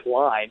fourth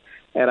line.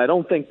 And I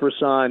don't think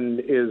Brisson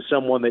is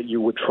someone that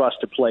you would trust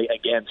to play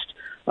against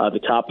the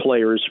top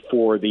players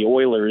for the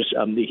Oilers.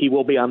 He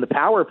will be on the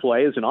power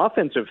play as an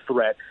offensive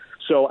threat.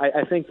 So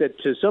I think that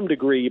to some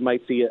degree you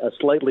might see a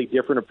slightly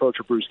different approach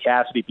for Bruce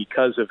Cassidy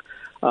because of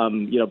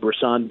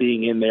Brisson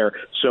being in there.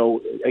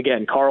 So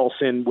again,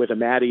 Karlsson with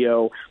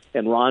Amadio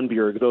and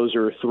Ronbjerg, those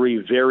are 3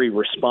 very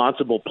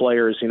responsible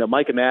players.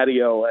 Mike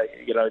Amadio,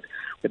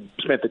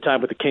 spent the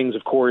time with the Kings,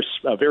 of course,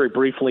 very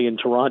briefly in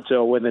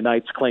Toronto when the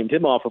Knights claimed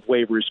him off of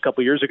waivers a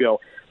couple years ago.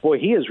 Boy,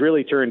 he has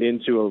really turned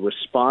into a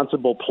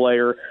responsible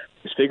player.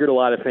 He's figured a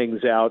lot of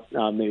things out,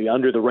 maybe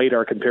under the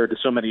radar compared to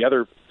so many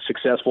other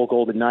successful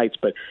Golden Knights,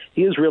 but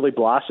he has really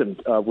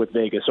blossomed with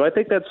Vegas. So I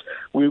think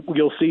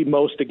you'll see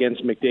most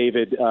against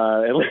McDavid,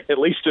 at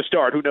least to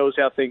start. Who knows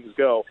how things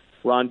go?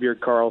 Ronbjerg,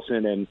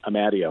 Karlsson, and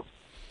Amadio.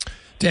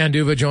 Dan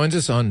Duva joins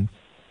us on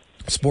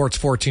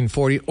Sports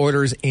 1440.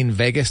 Oilers in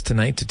Vegas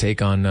tonight to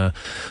take on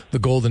the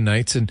Golden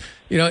Knights. And,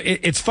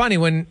 it's funny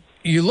when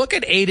you look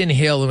at Aiden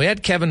Hill, and we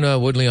had Kevin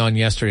Woodley on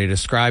yesterday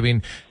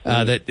describing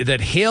that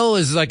Hill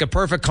is like a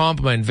perfect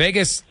complement.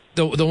 Vegas,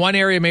 the one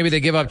area maybe they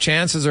give up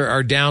chances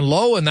are down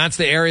low, and that's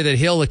the area that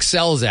Hill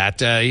excels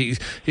at.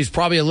 He's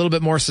probably a little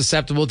bit more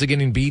susceptible to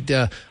getting beat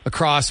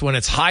across when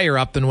it's higher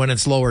up than when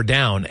it's lower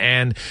down.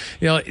 And,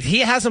 he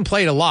hasn't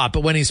played a lot,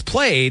 but when he's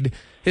played,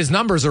 his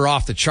numbers are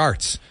off the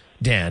charts,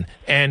 Dan.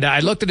 And I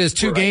looked at his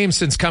 2 games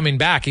since coming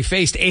back. He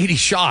faced 80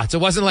 shots. It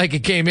wasn't like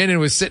he came in and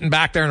was sitting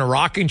back there in a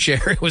rocking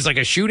chair. It was like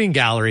a shooting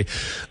gallery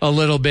a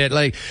little bit.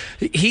 Like,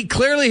 he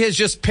clearly has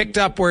just picked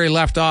up where he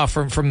left off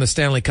from the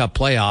Stanley Cup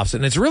playoffs.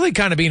 And it's really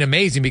kind of been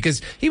amazing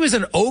because he was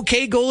an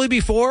okay goalie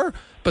before,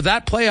 but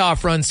that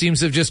playoff run seems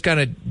to have just kind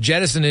of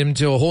jettisoned him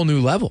to a whole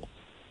new level.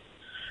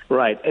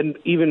 Right. And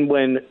even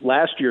when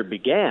last year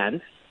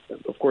began,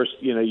 of course,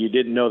 you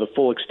didn't know the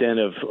full extent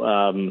of,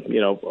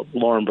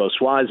 Laurent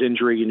Brossoit's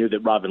injury. You knew that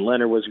Robin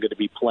Lehner wasn't going to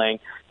be playing.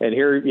 And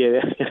here,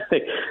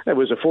 that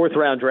was a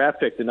 4th-round draft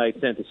pick the Knights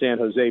sent to San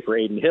Jose for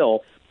Aiden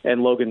Hill.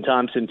 And Logan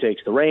Thompson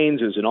takes the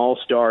reins as an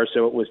all-star.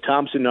 So it was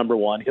Thompson number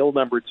 1, Hill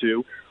number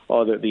 2.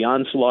 The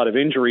onslaught of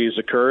injuries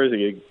occurs.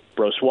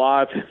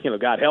 Brossoit,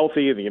 got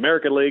healthy in the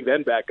American League,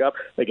 then back up.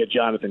 They get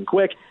Jonathan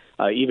Quick.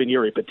 Even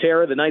Yuri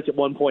Patera. The Knights at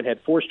one point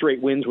had 4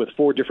 straight wins with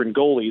 4 different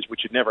goalies,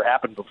 which had never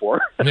happened before.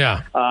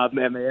 Yeah. But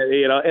then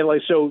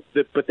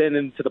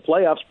into the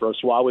playoffs,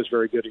 Brossoit was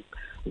very good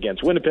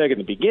against Winnipeg in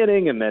the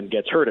beginning, and then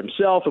gets hurt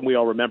himself, and we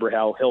all remember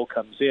how Hill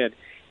comes in.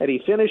 And he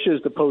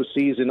finishes the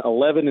postseason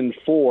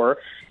 11-4,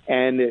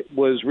 and it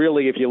was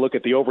really, if you look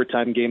at the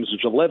overtime games, it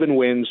was 11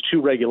 wins,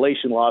 2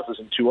 regulation losses,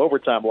 and 2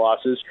 overtime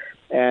losses.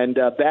 And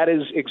that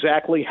is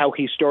exactly how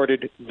he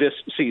started this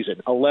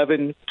season,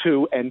 11-2-2,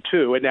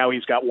 and now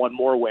he's got 1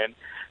 more win.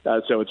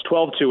 So it's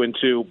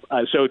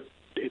 12-2-2. So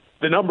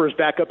the numbers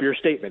back up your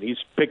statement. He's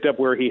picked up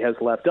where he has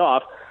left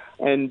off.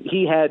 And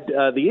he had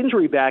the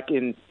injury back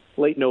in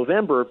late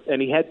November,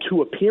 and he had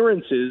 2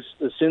 appearances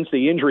since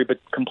the injury, but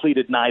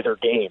completed neither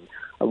game.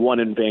 One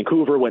in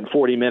Vancouver, went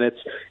 40 minutes,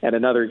 and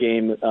another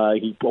game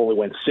he only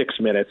went 6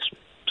 minutes.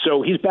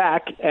 So he's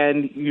back,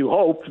 and you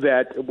hope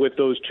that with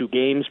those 2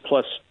 games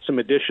plus some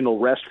additional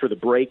rest for the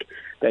break,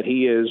 that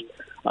he is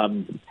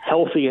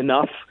healthy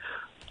enough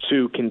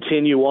to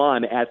continue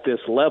on at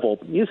this level.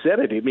 You said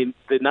it. I mean,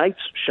 the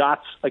Knights'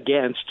 shots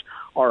against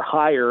are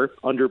higher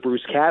under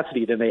Bruce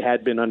Cassidy than they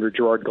had been under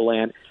Gerard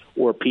Gallant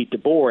or Pete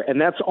DeBoer,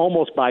 and that's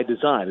almost by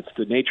design. It's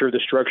the nature of the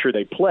structure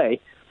they play,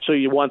 so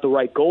you want the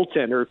right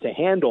goaltender to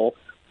handle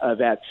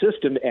that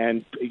system.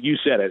 And you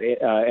said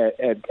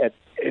it.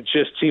 It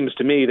just seems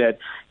to me that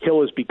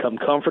Hill has become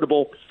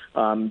comfortable.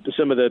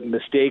 Some of the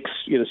mistakes,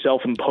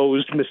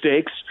 self-imposed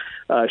mistakes,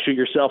 shoot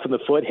yourself in the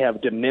foot,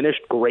 have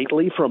diminished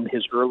greatly from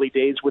his early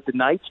days with the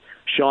Knights.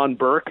 Sean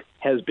Burke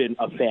has been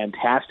a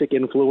fantastic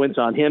influence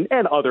on him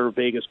and other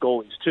Vegas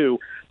goalies too,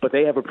 but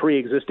they have a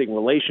pre-existing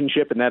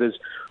relationship, and that has,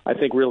 I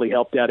think, really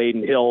helped out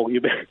Adin Hill.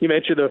 You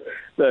mentioned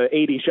the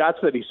 80 shots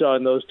that he saw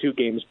in those 2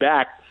 games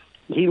back.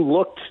 He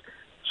looked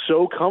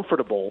so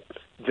comfortable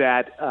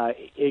that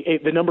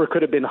the number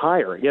could have been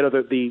higher.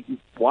 The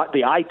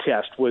eye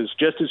test was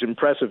just as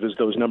impressive as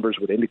those numbers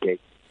would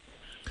indicate.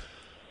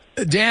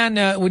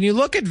 Dan, when you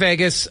look at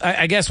Vegas,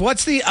 I guess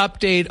what's the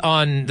update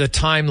on the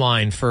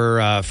timeline for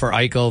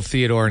Eichel,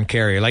 Theodore, and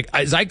Carrier? Like,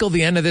 is Eichel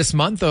the end of this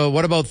month, or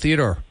what about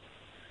Theodore?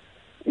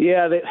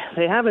 Yeah,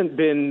 they haven't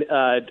been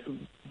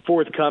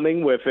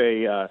forthcoming with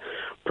a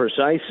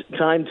precise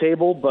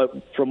timetable,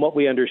 but from what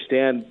we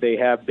understand, they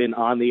have been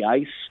on the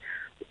ice,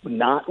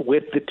 not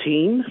with the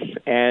team,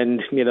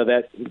 and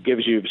that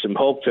gives you some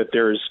hope that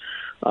there's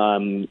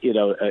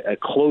a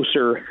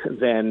closer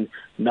than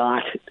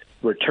not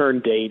return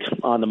date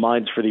on the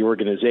minds for the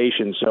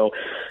organization. So,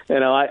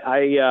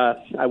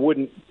 I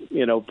wouldn't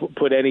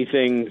put any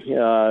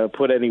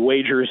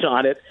wagers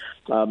on it.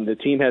 The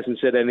team hasn't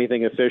said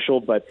anything official,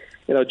 but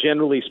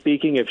generally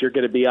speaking, if you're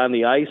going to be on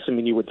the ice, I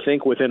mean, you would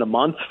think within a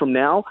month from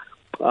now.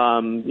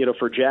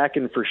 For Jack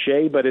and for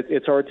Shea, but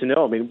it's hard to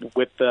know. I mean,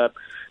 with a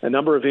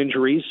number of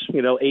injuries,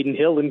 Adin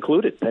Hill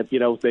included, that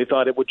they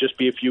thought it would just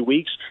be a few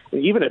weeks.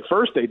 And even at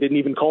first, they didn't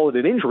even call it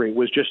an injury; it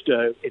was just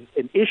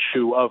an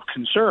issue of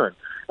concern.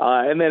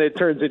 And then it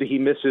turns into he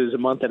misses a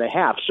month and a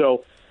half.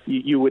 So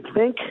you would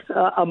think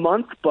a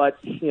month, but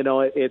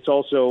it's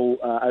also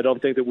I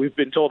don't think that we've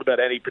been told about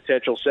any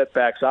potential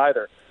setbacks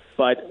either.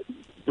 But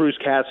Bruce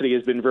Cassidy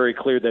has been very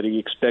clear that he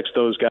expects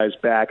those guys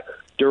back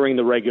during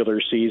the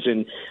regular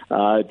season.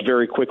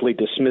 Very quickly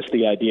dismissed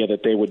the idea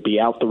that they would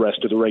be out the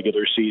rest of the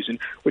regular season,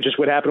 which is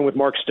what happened with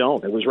Mark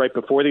Stone. It was right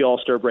before the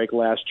All-Star break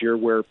last year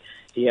where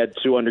he had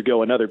to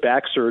undergo another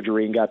back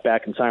surgery and got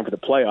back in time for the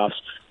playoffs.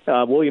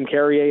 William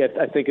Carrier,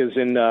 I think,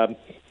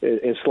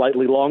 is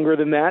slightly longer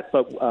than that,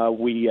 but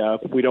we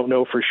don't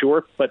know for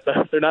sure. But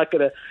they're not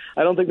going to.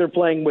 I don't think they're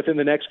playing within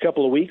the next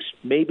couple of weeks.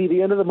 Maybe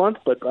the end of the month,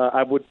 but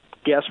I would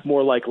guess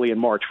more likely in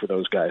March for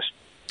those guys.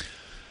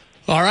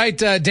 All right,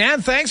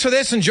 Dan, thanks for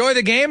this. Enjoy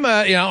the game.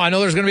 I know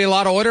there's going to be a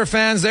lot of Oilers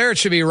fans there. It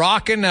should be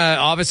rocking.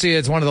 Obviously,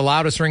 it's one of the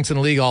loudest rinks in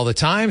the league all the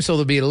time, so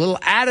there'll be a little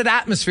added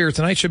atmosphere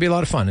tonight. Should be a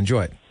lot of fun.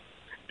 Enjoy it.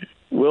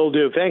 Will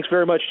do. Thanks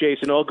very much,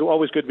 Jason.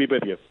 Always good to be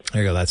with you.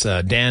 There you go. That's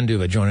Dan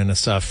Duva joining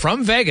us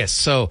from Vegas.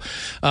 So,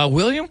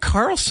 William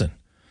Karlsson.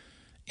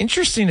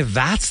 Interesting if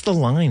that's the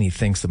line he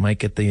thinks that might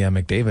get the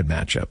McDavid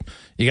matchup.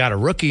 You got a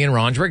rookie in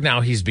Ronsberg.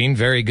 Now, he's been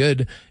very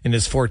good in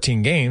his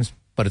 14 games,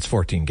 but it's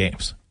 14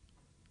 games.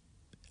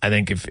 I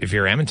think if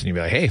you're Edmonton, you'd be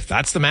like, hey, if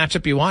that's the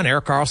matchup you want,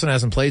 Erik Karlsson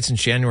hasn't played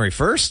since January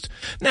 1st.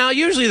 Now,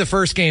 usually the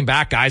first game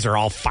back, guys are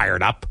all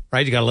fired up,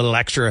 right? You got a little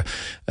extra,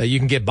 you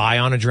can get by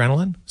on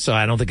adrenaline. So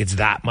I don't think it's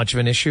that much of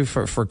an issue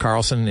for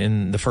Karlsson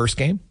in the first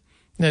game.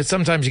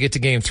 Sometimes you get to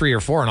game 3 or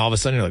 4 and all of a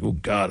sudden you're like, oh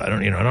God, I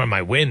don't have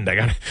my wind. I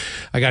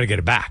got to get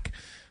it back.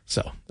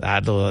 So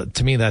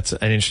to me, that's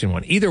an interesting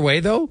one. Either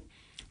way though,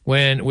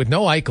 with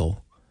no Eichel,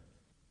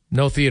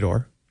 no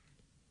Theodore,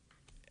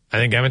 I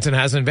think Edmonton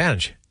has an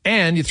advantage.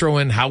 And you throw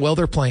in how well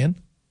they're playing.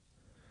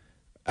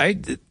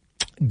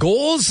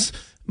 Goals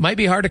might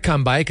be hard to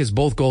come by because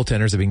both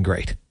goaltenders have been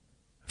great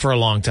for a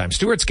long time.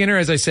 Stuart Skinner,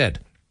 as I said,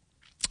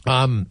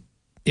 you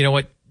know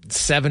what?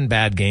 7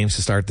 bad games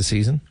to start the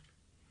season.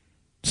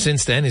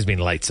 Since then, he's been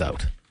lights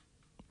out.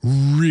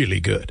 Really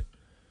good.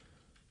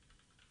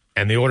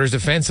 And the Oilers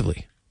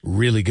defensively,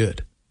 really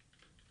good.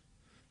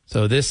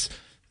 So this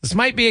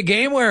might be a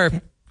game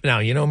where... Now,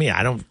 you know me,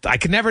 I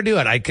could never do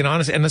it. I can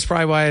honestly, and that's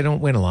probably why I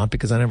don't win a lot,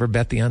 because I never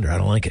bet the under. I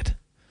don't like it.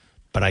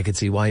 But I could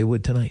see why you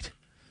would tonight.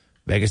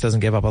 Vegas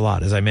doesn't give up a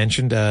lot. As I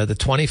mentioned, the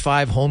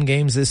 25 home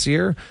games this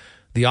year,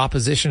 the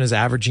opposition is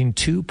averaging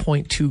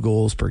 2.2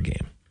 goals per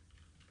game.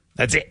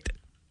 That's it.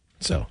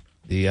 So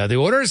the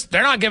Oilers,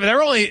 they're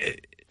only,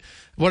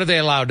 what have they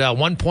allowed?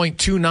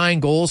 1.29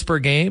 goals per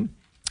game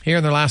here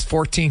in their last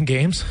 14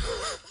 games.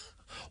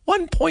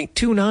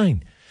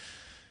 1.29.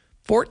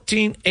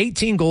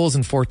 18 goals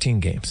in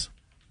 14 games.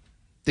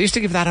 They used to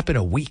give that up in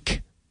a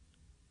week.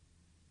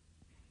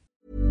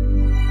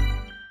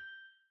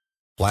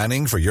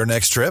 Planning for your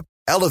next trip?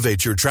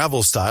 Elevate your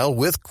travel style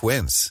with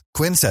Quince.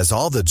 Quince has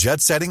all the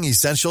jet-setting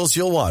essentials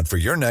you'll want for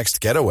your next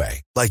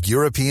getaway, like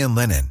European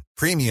linen,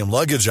 premium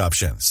luggage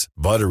options,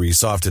 buttery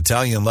soft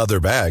Italian leather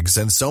bags,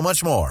 and so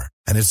much more.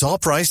 And it's all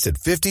priced at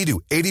 50 to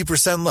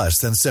 80% less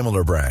than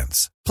similar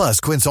brands.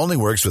 Plus, Quince only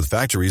works with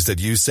factories that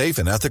use safe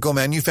and ethical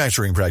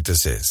manufacturing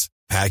practices.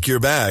 Pack your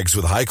bags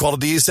with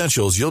high-quality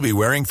essentials you'll be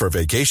wearing for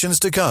vacations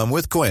to come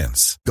with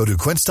Quince. Go to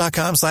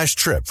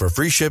quince.com/trip for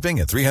free shipping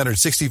and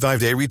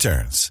 365-day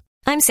returns.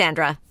 I'm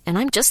Sandra, and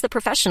I'm just the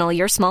professional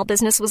your small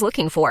business was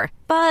looking for.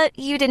 But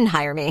you didn't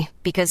hire me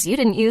because you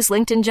didn't use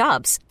LinkedIn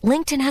Jobs.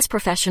 LinkedIn has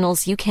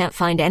professionals you can't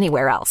find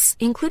anywhere else,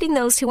 including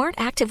those who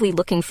aren't actively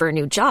looking for a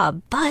new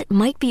job, but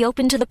might be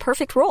open to the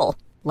perfect role,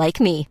 like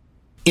me.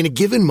 In a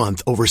given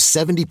month, over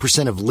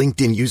 70% of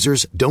LinkedIn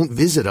users don't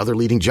visit other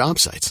leading job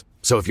sites.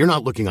 So if you're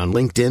not looking on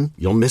LinkedIn,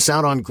 you'll miss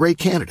out on great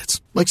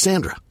candidates like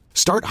Sandra.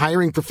 Start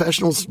hiring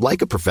professionals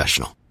like a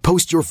professional.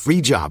 Post your free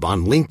job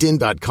on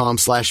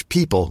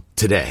linkedin.com/people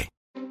today.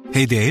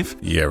 Hey, Dave.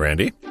 Yeah,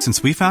 Randy.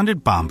 Since we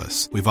founded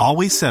Bombas, we've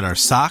always said our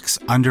socks,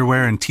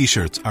 underwear, and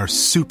T-shirts are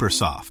super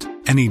soft.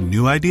 Any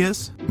new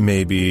ideas?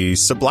 Maybe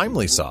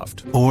sublimely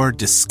soft. Or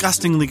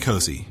disgustingly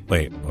cozy.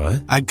 Wait,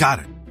 what? I got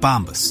it.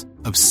 Bombas.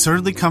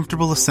 Absurdly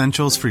comfortable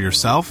essentials for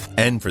yourself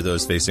and for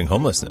those facing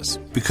homelessness.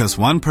 Because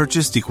one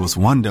purchased equals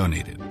one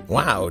donated.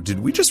 Wow,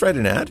 did we just write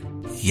an ad?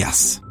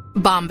 Yes.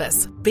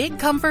 Bombas. Big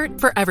comfort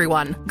for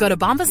everyone. Go to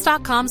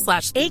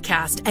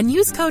bombas.com/ACAST and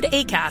use code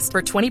ACAST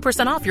for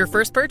 20% off your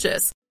first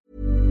purchase.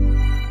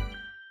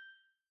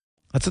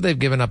 That's what they've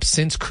given up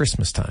since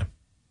Christmas time.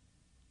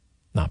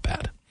 Not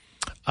bad.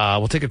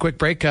 We'll take a quick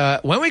break.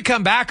 When we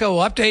come back, I'll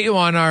update you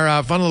on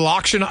our fun little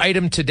auction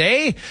item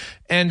today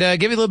and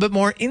give you a little bit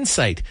more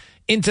insight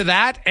into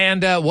that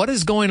and what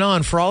is going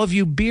on for all of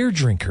you beer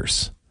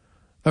drinkers.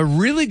 A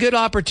really good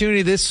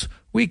opportunity this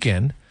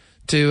weekend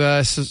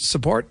to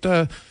support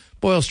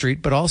Boyle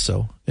Street, but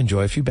also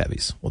enjoy a few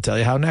bevies. We'll tell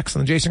you how next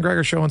on the Jason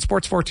Gregor Show on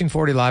Sports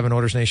 1440 live on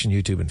Oilers Nation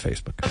YouTube and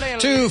Facebook.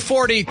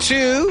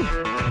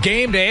 2:42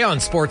 game day on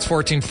Sports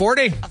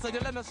 1440,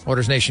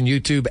 Oilers Nation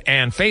YouTube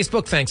and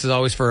Facebook. Thanks as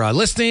always for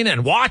listening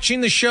and watching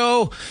the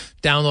show.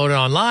 Download it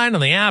online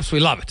on the apps. We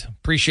love it.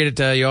 Appreciate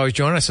it. You always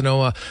join us. I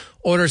know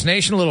Oilers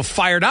Nation a little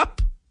fired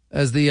up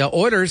as the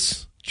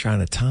Oilers trying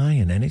to tie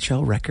an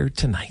NHL record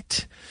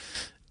tonight.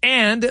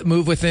 And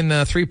move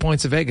within 3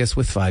 points of Vegas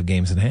with 5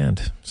 games in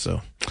hand.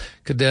 So,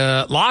 could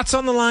lots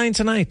on the line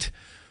tonight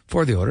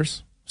for the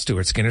Oilers.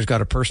 Stuart Skinner's got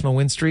a personal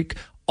win streak.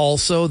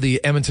 Also, the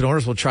Edmonton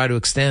Oilers will try to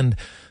extend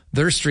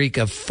their streak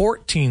of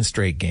 14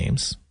 straight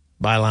games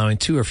by allowing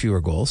 2 or fewer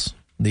goals.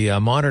 The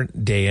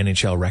modern-day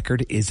NHL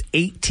record is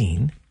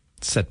 18,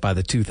 set by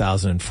the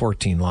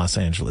 2014 Los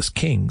Angeles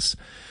Kings.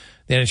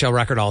 The NHL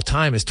record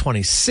all-time is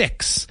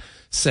 26.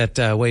 Set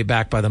way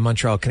back by the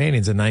Montreal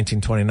Canadiens in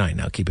 1929.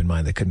 Now, keep in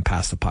mind, they couldn't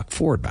pass the puck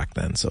forward back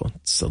then, so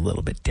it's a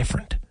little bit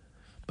different.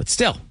 But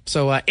still,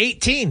 so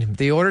 18.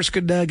 The Oilers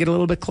could get a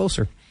little bit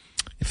closer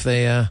if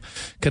they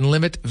can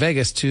limit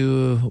Vegas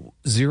to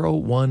 0,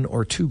 1,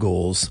 or 2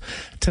 goals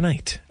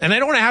tonight. And they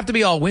don't have to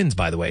be all wins,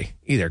 by the way,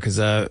 either, because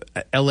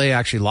LA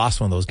actually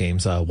lost one of those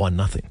games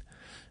 1-0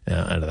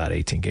 out of that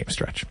 18-game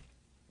stretch.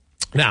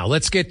 Now,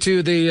 let's get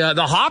to the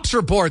Hops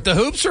Report, the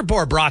Hoops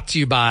Report, brought to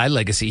you by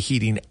Legacy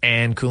Heating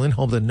and Cooling.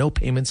 Home to no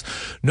payments,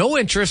 no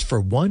interest for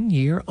 1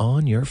 year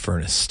on your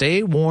furnace.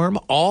 Stay warm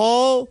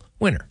all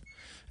winter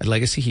at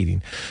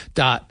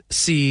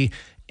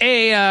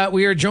legacyheating.ca.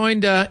 We are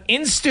joined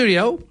in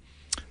studio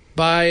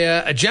by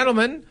a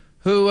gentleman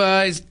who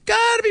is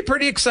got to be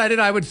pretty excited,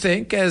 I would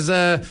think, as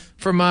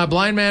from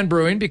Blind Man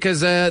Brewing,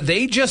 because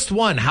they just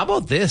won. How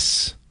about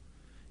this?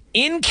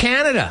 In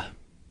Canada,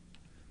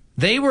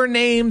 they were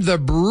named the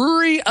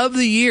Brewery of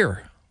the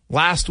Year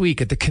last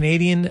week at the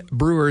Canadian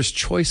Brewers'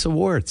 Choice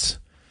Awards.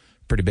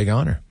 Pretty big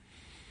honor.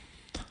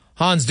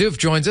 Hans Doof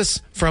joins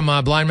us from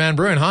Blind Man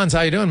Brewing. Hans,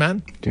 how you doing,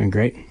 man? Doing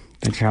great.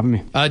 Thanks for having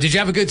me. Did you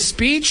have a good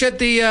speech at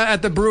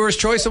the Brewers'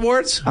 Choice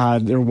Awards?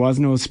 There was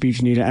no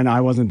speech needed, and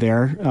I wasn't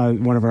there.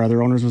 One of our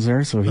other owners was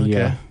there, so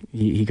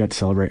he got to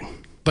celebrate.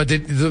 But he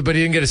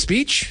didn't get a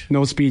speech?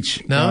 No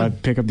speech. No?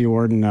 Pick up the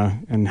award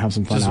and have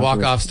some fun. Just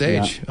walk off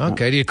stage. Yeah.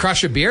 Okay. Do you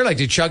crush a beer? Like,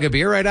 do you chug a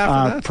beer right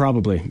after that?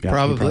 Probably. Yeah,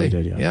 probably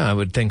did, yeah. Yeah, I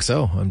would think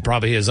so. And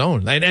probably his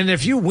own. And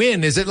if you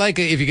win, is it like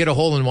if you get a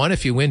hole in one,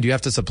 if you win, do you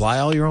have to supply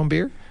all your own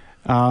beer?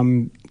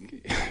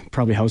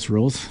 Probably house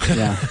rules.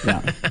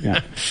 Yeah.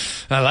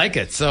 I like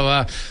it.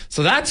 So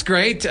that's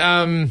great.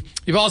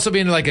 You've also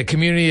been like a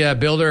community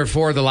builder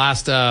for the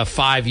last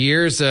 5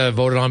 years,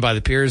 voted on by the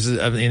peers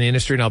in the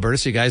industry in Alberta.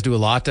 So you guys do a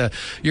lot.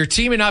 You're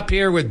teaming up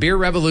here with Beer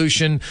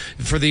Revolution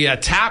for the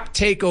tap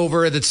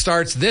takeover that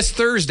starts this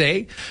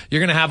Thursday.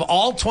 You're going to have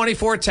all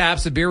 24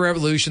 taps at Beer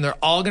Revolution. They're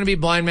all going to be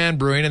Blind Man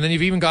Brewing. And then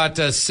you've even got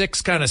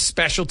 6 kind of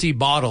specialty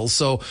bottles.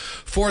 So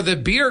for the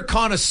beer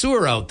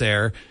connoisseur out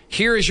there,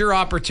 here is your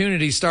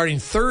opportunity starting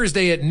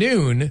Thursday at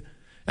noon.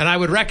 And I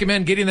would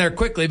recommend getting there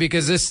quickly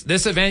because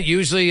this event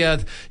usually,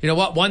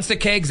 once the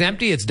keg's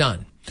empty, it's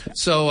done.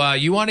 So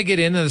you want to get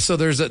in. So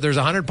there's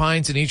 100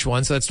 pints in each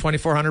one. So that's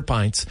 2,400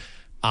 pints.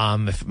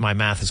 If my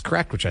math is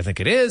correct, which I think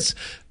it is.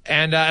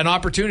 And an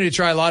opportunity to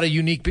try a lot of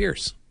unique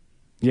beers.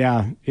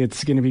 Yeah,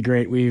 it's going to be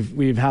great.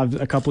 We've had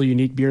a couple of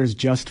unique beers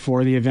just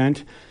for the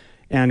event.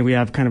 And we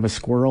have kind of a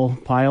squirrel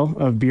pile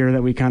of beer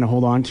that we kind of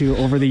hold on to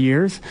over the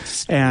years.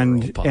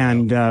 And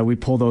we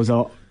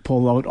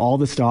pull out all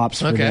the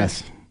stops for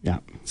this. Yeah.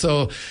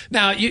 So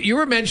now you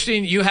were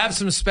mentioning you have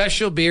some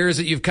special beers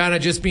that you've kind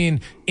of just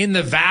been in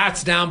the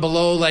vats down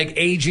below, like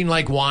aging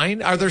like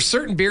wine. Are there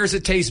certain beers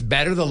that taste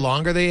better the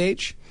longer they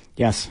age?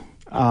 Yes.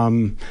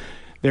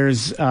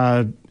 There's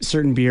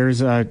certain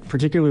beers,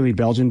 particularly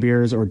Belgian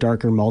beers or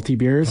darker malty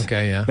beers,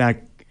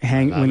 that they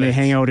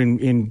hang out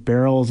in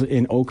barrels,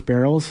 in oak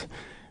barrels.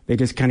 They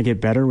just kind of get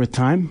better with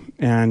time,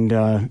 and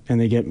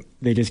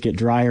they just get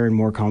drier and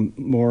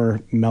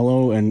more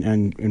mellow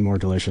and more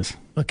delicious.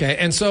 Okay,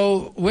 and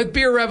so with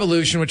Beer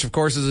Revolution, which of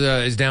course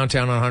is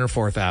downtown on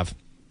 104th Ave,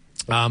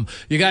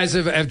 you guys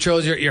have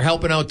chosen you're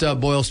helping out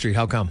Boyle Street.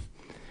 How come?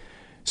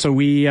 So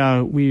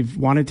we've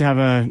wanted to have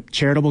a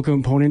charitable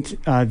component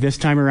this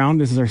time around.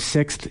 This is our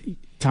 6th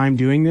time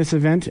doing this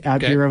event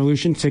at Beer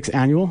Revolution, 6th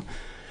annual,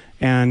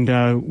 and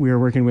we were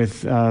working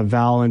with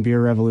Val and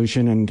Beer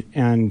Revolution,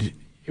 and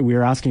we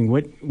were asking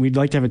what we'd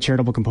like to have a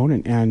charitable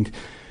component, and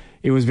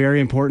it was very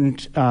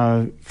important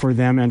for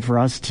them and for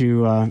us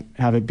to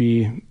have it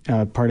be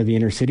part of the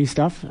inner city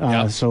stuff.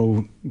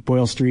 So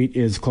Boyle Street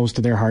is close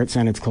to their hearts,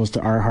 and it's close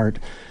to our heart.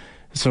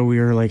 So we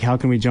were like, how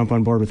can we jump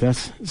on board with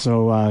this?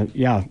 So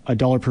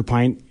 $1 per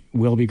pint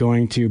will be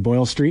going to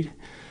Boyle Street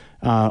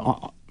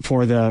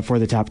for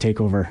the tap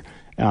takeover,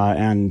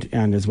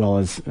 and as well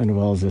as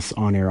this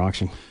on-air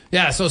auction.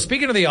 Yeah, so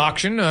speaking of the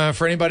auction,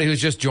 for anybody who's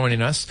just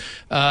joining us,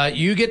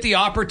 you get the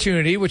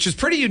opportunity, which is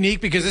pretty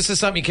unique because this is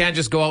something you can't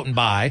just go out and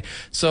buy.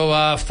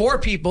 So 4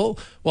 people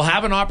will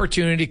have an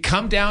opportunity to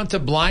come down to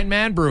Blind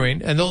Man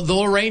Brewing, and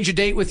they'll arrange a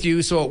date with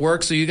you so it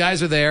works, so you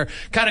guys are there.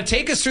 Kind of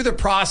take us through the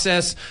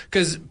process,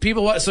 because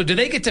so do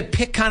they get to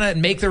pick kind of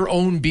make their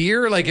own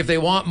beer? Like if they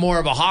want more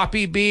of a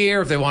hoppy beer,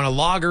 if they want a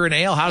lager and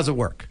ale, how does it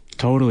work?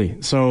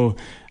 Totally. So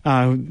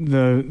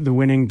the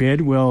winning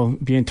bid will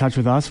be in touch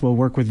with us. We'll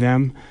work with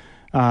them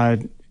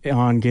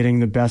on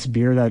getting the best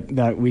beer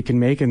that we can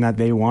make and that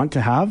they want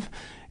to have.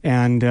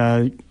 And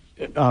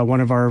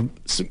one of our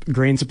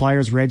grain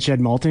suppliers, Red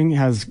Shed Malting,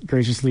 has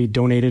graciously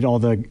donated all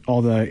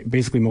the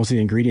basically most of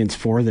the ingredients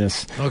for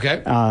this.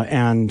 Okay.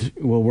 And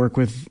we'll work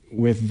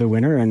with the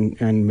winner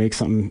and make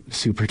something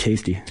super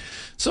tasty.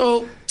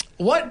 So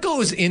what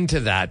goes into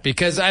that?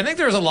 Because I think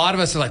there's a lot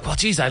of us that are like, well,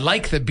 geez, I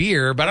like the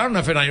beer, but I don't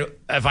know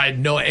if I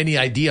know any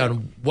idea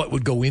on what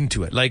would go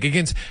into it. Like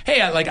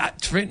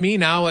for me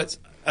now,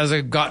 as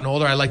I've gotten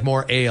older, I like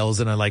more ales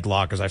than I like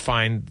lagers. I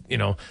find,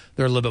 they're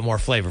a little bit more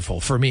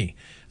flavorful for me,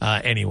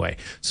 anyway.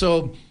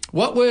 So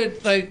what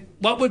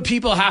would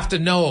people have to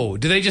know?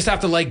 Do they just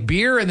have to like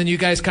beer, and then you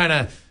guys kind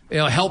of,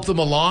 help them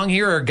along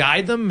here or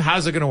guide them?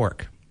 How's it going to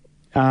work?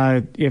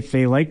 If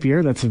they like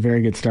beer, that's a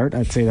very good start.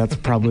 I'd say that's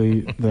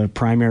probably the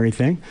primary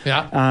thing.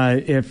 Yeah.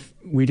 If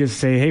we just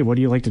say, hey, what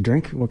do you like to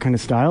drink? What kind of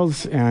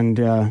styles? And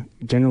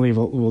generally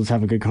we'll just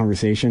have a good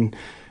conversation.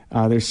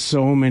 There's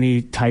so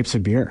many types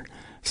of beer.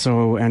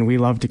 And we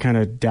love to kind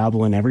of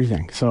dabble in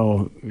everything.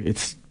 So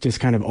it's just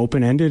kind of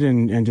open-ended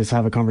and just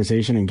have a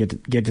conversation and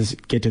get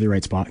to the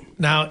right spot.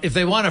 Now, if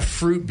they want a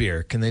fruit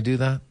beer, can they do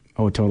that?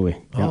 Oh, totally.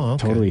 Yeah,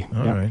 okay. Totally.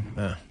 All right.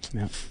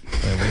 Yeah.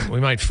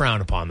 We might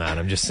frown upon that.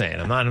 I'm just saying.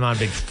 I'm not a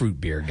big fruit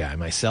beer guy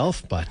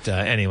myself. But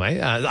anyway,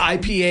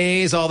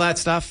 IPAs, all that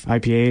stuff.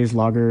 IPAs,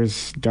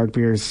 lagers, dark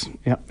beers.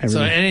 Yep. Everything.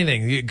 So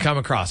anything you come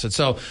across it.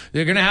 So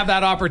you're going to have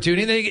that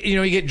opportunity.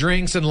 You get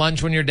drinks and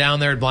lunch when you're down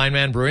there at Blind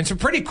Man Brewing. So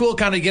pretty cool.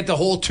 Kind of get the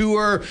whole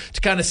tour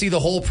to kind of see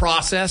the whole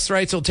process,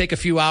 right? So it'll take a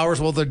few hours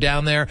while they're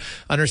down there,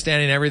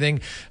 understanding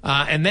everything,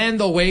 and then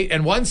they'll wait.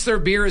 And once their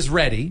beer is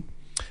ready,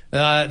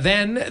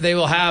 then they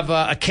will have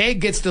a keg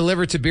gets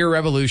delivered to Beer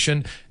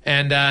Revolution,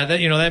 and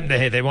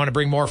they want to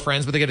bring more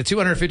friends, but they get a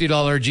 $250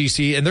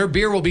 GC, and their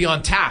beer will be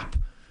on tap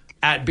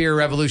at Beer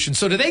Revolution.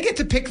 So do they get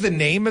to pick the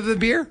name of the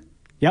beer?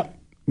 Yep.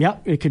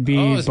 It could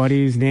be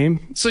Buddy's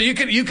name. So you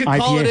could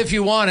call it if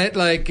you want it,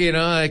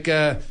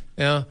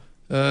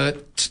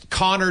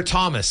 Connor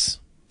Thomas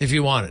if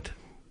you want it.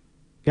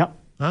 Yep.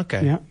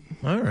 Okay. Yeah.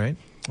 All right.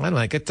 I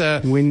like it.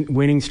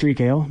 Winning Streak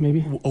Ale,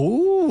 maybe.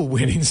 Oh,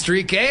 Winning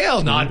Streak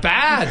Ale. Not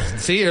bad.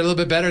 See, you're a little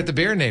bit better at the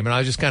beer name. And I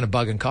was just kind of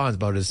bugging Cons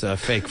about his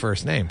fake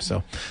first name.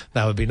 So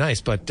that would be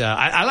nice. But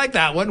I like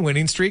that one.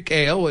 Winning Streak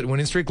Ale,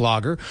 Winning Streak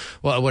Lager,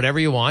 whatever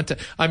you want.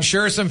 I'm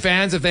sure some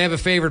fans, if they have a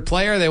favorite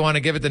player, they want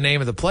to give it the name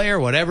of the player,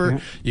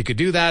 whatever. You could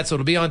do that. So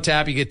it'll be on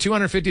tap. You get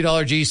 $250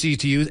 GC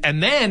to use.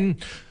 And then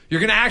you're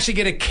going to actually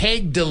get a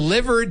keg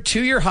delivered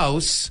to your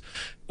house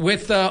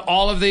with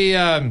all of the...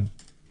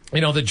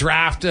 the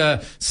draft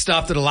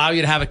stuff that allow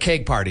you to have a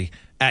keg party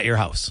at your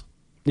house.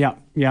 Yeah.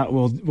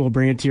 We'll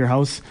bring it to your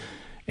house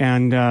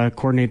and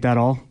coordinate that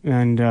all.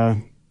 And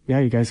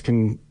you guys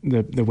can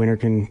the winner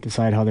can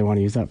decide how they want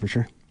to use that for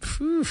sure.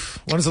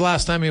 When's the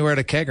last time you were at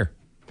a kegger?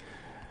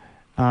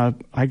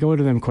 I go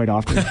to them quite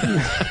often.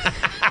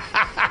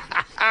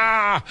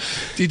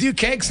 Do you do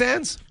keg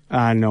stands?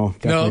 No,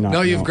 definitely not.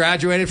 No, you've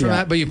graduated from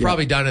that, but you've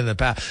probably done it in the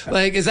past.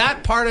 Is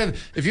that part of,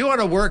 if you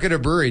want to work at a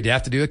brewery, do you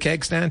have to do a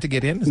keg stand to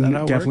get in? Is that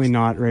how it definitely works?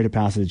 Not rite of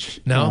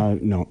passage. No?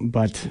 No,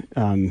 but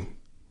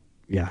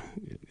yeah,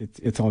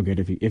 it's all good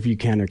if you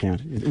can or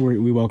can't.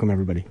 We welcome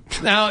everybody.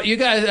 Now, you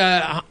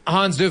guys,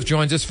 Hans Doof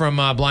joins us from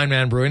Blind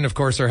Man Brewing. Of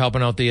course, they're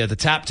helping out the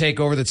tap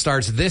takeover that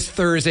starts this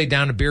Thursday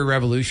down to Beer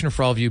Revolution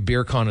for all of you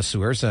beer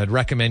connoisseurs. I'd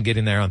recommend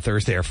getting there on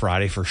Thursday or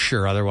Friday for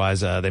sure.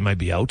 Otherwise, they might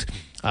be out.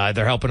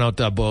 They're helping out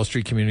Boyle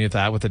Street community with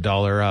that, with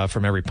 $1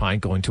 from every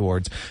pint going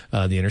towards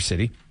the inner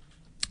city,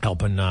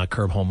 helping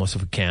curb homeless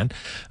if we can.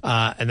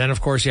 And then, of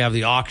course, you have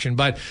the auction.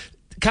 But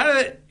kind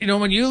of,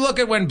 when you look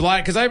at when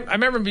Blind, because I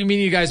remember meeting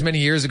you guys many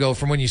years ago,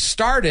 from when you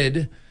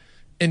started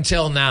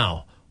until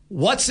now,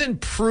 what's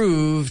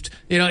improved?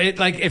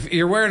 Like if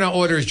you're wearing an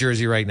Oilers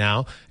jersey right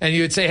now and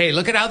you would say, hey,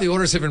 look at how the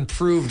Oilers have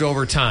improved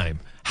over time.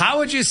 How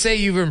would you say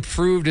you've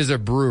improved as a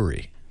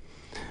brewery?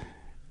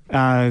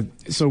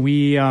 So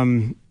we,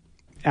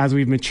 as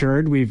we've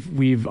matured,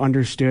 we've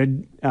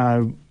understood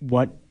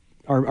what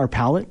our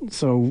palate.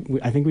 So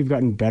I think we've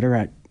gotten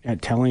better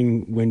at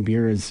telling when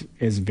beer is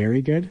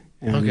very good.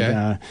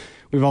 And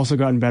we've also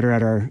gotten better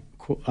at our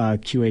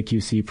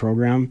QA/QC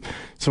program.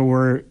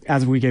 So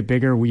as we get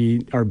bigger,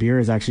 our beer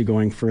is actually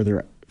going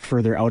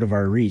further out of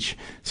our reach.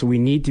 So we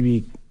need to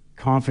be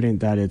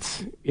confident that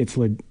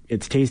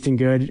it's tasting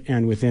good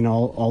and within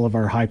all of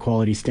our high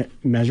quality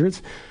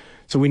measures.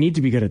 So we need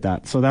to be good at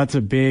that. So that's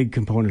a big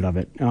component of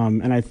it.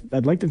 And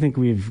I'd like to think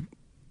we've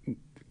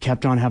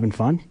kept on having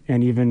fun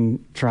and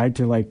even tried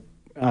to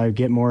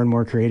get more and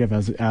more creative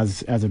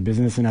as a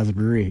business and as a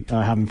brewery,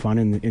 having fun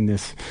in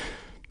this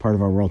part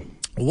of our world.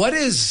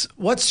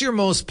 What's your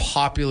most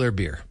popular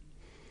beer?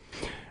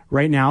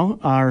 Right now,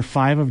 our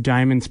 5 of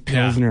Diamonds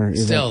Pilsner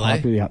is still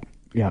popular.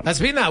 Yeah. That's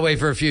been that way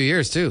for a few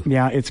years too.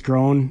 Yeah, it's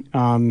grown.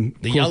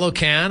 Yellow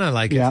can, I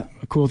like it. Yeah,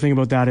 a cool thing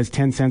about that is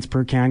 10 cents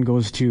per can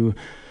goes to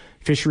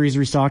fisheries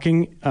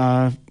restocking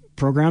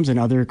programs and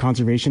other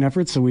conservation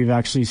efforts. So we've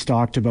actually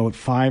stocked about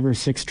 5 or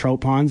 6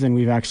 trout ponds, and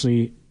we've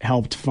actually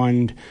helped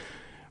fund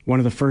one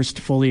of the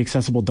first fully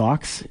accessible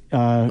docks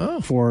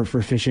for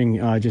fishing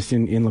just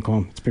in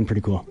Lacombe. It's been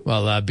pretty cool.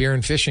 Well, beer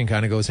and fishing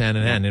kind of goes hand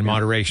in hand, in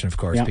moderation, of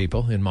course,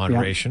 people, in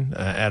moderation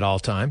at all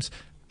times.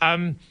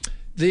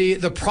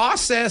 The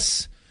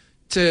process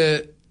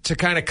to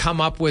kind of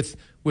come up with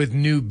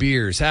new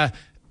beers,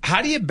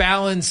 how do you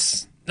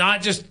balance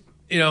not just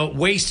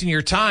wasting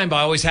your time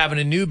by always having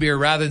a new beer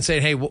rather than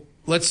saying, hey,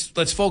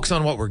 let's focus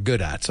on what we're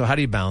good at? So how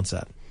do you balance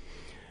that?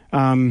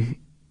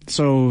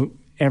 So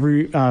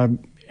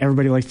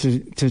everybody likes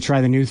to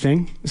try the new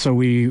thing. So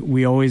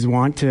we always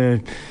want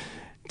to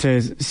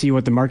see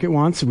what the market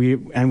wants. We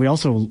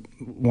also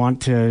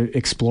want to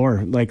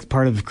explore. Like,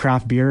 part of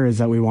craft beer is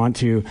that we want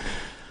to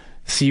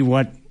see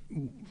what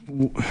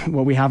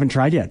we haven't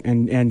tried yet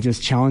and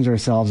just challenge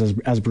ourselves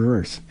as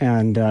brewers.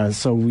 And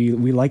so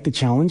we like the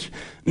challenge.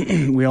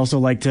 We also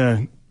like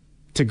to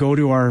go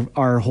to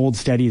our hold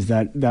steadies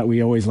that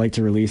we always like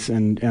to release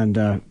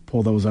and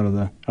pull those out of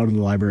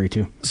the library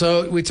too.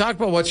 So we talked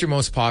about what's your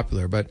most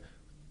popular, but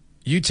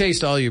you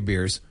taste all your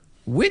beers.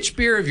 Which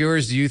beer of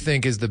yours do you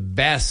think is the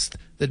best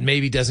that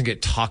maybe doesn't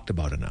get talked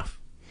about enough?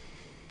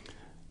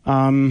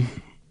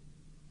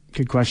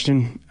 Good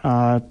question.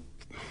 I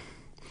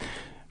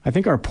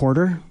think our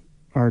porter,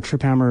 our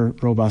Trip Hammer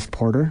Robust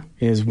Porter,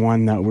 is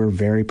one that we're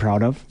very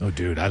proud of. Oh,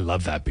 dude, I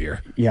love that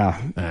beer.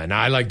 Yeah. And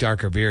I like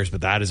darker beers,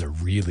 but that is a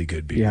really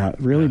good beer. Yeah,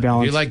 really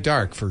balanced. You like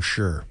dark, for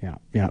sure.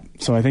 Yeah.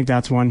 So I think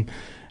that's one.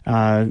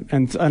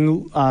 And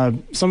some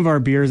of our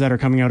beers that are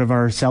coming out of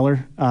our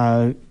cellar,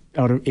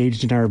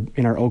 aged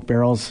in our oak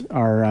barrels,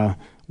 are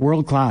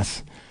world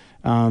class,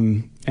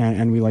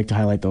 and we like to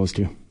highlight those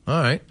too.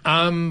 All right.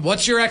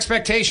 What's your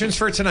expectations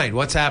for tonight?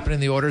 What's happening in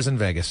the Oilers in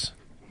Vegas?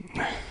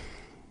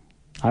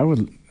 I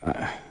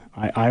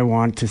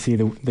want to see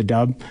the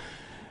dub.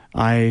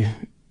 I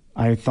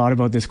thought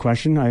about this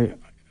question.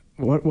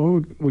 What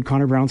would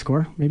Connor Brown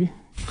score? Maybe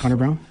Connor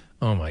Brown.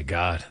 Oh my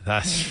God,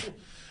 that's.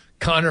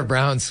 Connor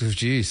Brown's,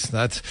 geez,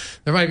 there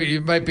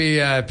might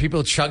be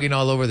people chugging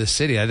all over the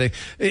city. I think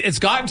it's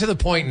gotten to the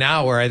point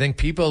now where I think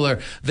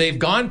they've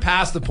gone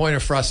past the point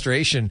of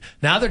frustration.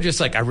 Now they're just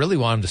like, I really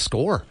want him to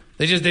score.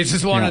 They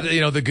just wanted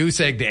the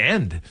goose egg to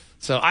end.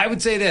 So I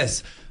would say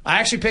this. I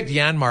actually picked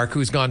Janmark,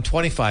 who's gone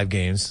 25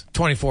 games,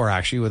 24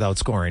 actually, without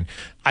scoring.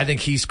 I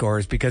think he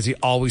scores because he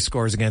always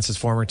scores against his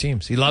former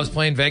teams. He loves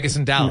playing Vegas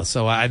and Dallas.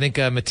 So I think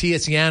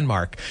Matthias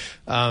Janmark.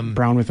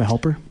 Brown with a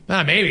helper?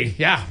 Maybe.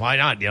 Yeah, why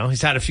not?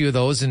 He's had a few of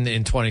those in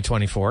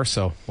 2024.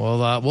 So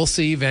we'll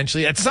see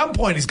eventually. At some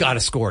point, he's got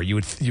to score. You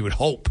would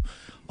hope.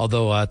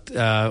 Although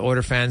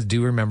Oiler fans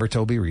do remember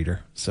Toby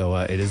Reeder, so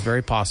it is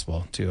very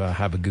possible to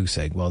have a goose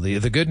egg. Well,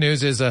 the good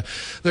news is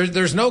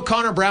there's no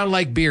Connor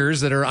Brown-like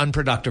beers that are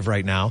unproductive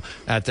right now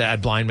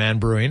at Blind Man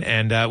Brewing,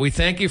 and we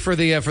thank you for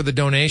the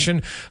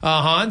donation,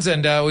 Hans,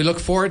 and we look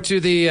forward to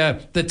the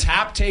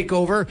tap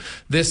takeover.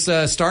 This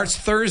starts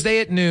Thursday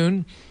at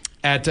noon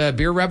at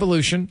Beer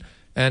Revolution,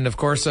 and of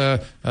course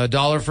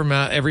 $1 from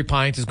every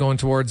pint is going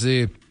towards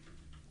the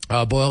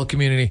Boyle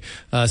Community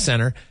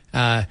Center,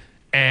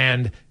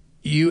 and.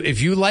 If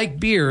you like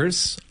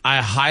beers,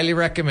 I highly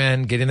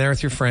recommend getting there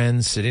with your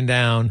friends, sitting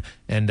down,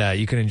 and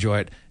you can enjoy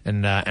it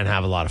and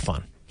have a lot of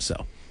fun.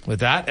 So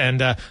with that.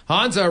 And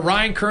Hans,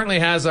 Ryan currently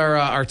has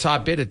our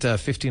top bid at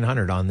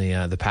 $1,500 on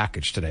the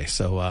package today.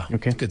 So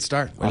good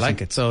start. Awesome. I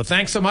like it. So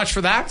thanks so much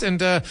for that, and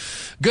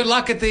good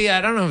luck at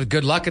the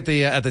good luck at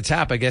the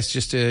tap. I guess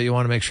just you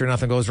want to make sure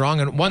nothing goes wrong.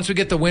 And once we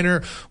get the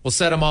winner, we'll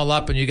set them all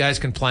up, and you guys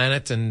can plan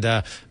it. And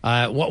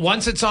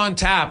once it's on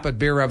tap at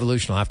Beer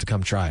Revolution, I'll have to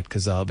come try it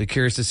because I'll be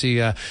curious to see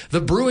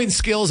the brewing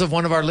skills of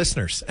one of our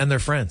listeners and their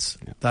friends.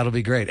 Yeah. That'll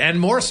be great. And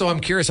more so, I'm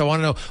curious. I want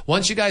to know,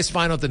 once you guys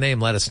find out the name,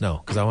 let us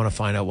know, because I want to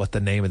find out what the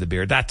name of the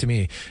beer. That, to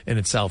me, in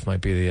itself,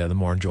 might be the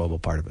more enjoyable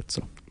part of it.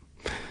 So,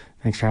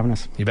 thanks for having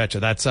us. You betcha.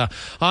 That's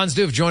Hans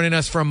Duve joining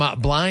us from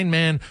Blind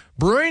Man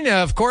Brewing.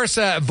 Of course,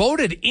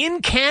 voted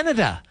in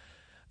Canada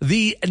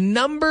the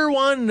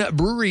 #1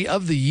 brewery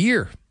of the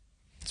year.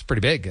 It's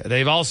pretty big.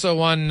 They've also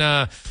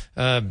won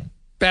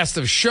Best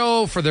of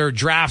Show for their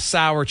draft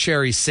sour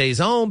cherry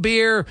saison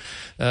beer.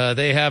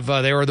 They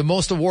were the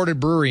most awarded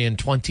brewery in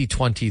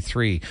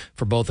 2023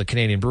 for both the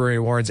Canadian Brewery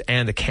Awards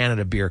and the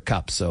Canada Beer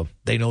Cup. So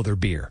they know their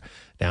beer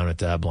down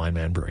at Blind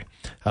Man Brewing.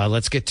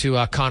 Let's get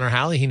to Connor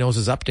Halley. He knows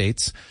his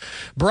updates.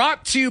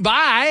 Brought to you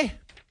by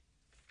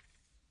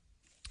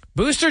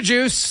Booster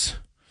Juice.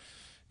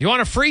 You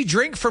want a free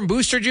drink from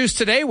Booster Juice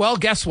today? Well,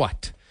 guess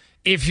what?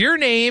 If your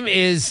name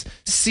is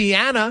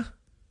Sienna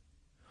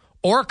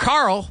or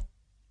Carl,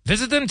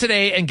 visit them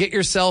today and get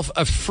yourself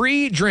a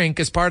free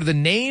drink as part of the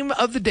Name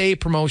of the Day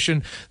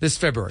promotion this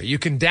February. You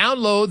can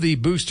download the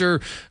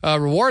Booster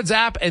Rewards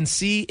app and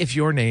see if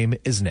your name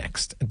is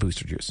next at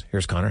Booster Juice.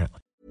 Here's Connor Halley.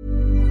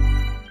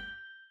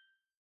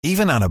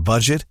 Even on a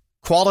budget,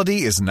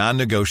 quality is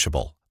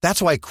non-negotiable.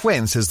 That's why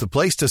Quince is the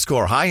place to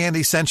score high-end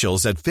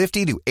essentials at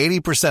 50 to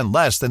 80%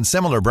 less than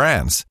similar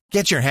brands.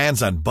 Get your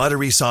hands on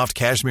buttery soft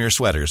cashmere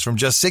sweaters from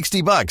just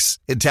 $60,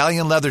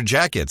 Italian leather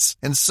jackets,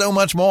 and so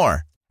much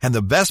more. And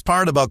the best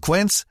part about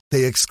Quince,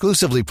 they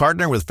exclusively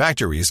partner with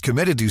factories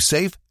committed to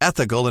safe,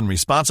 ethical, and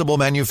responsible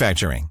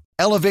manufacturing.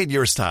 Elevate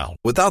your style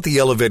without the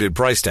elevated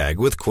price tag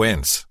with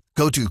Quince.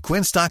 Go to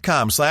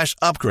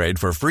quince.com/upgrade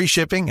for free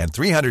shipping and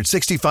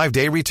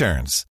 365-day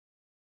returns.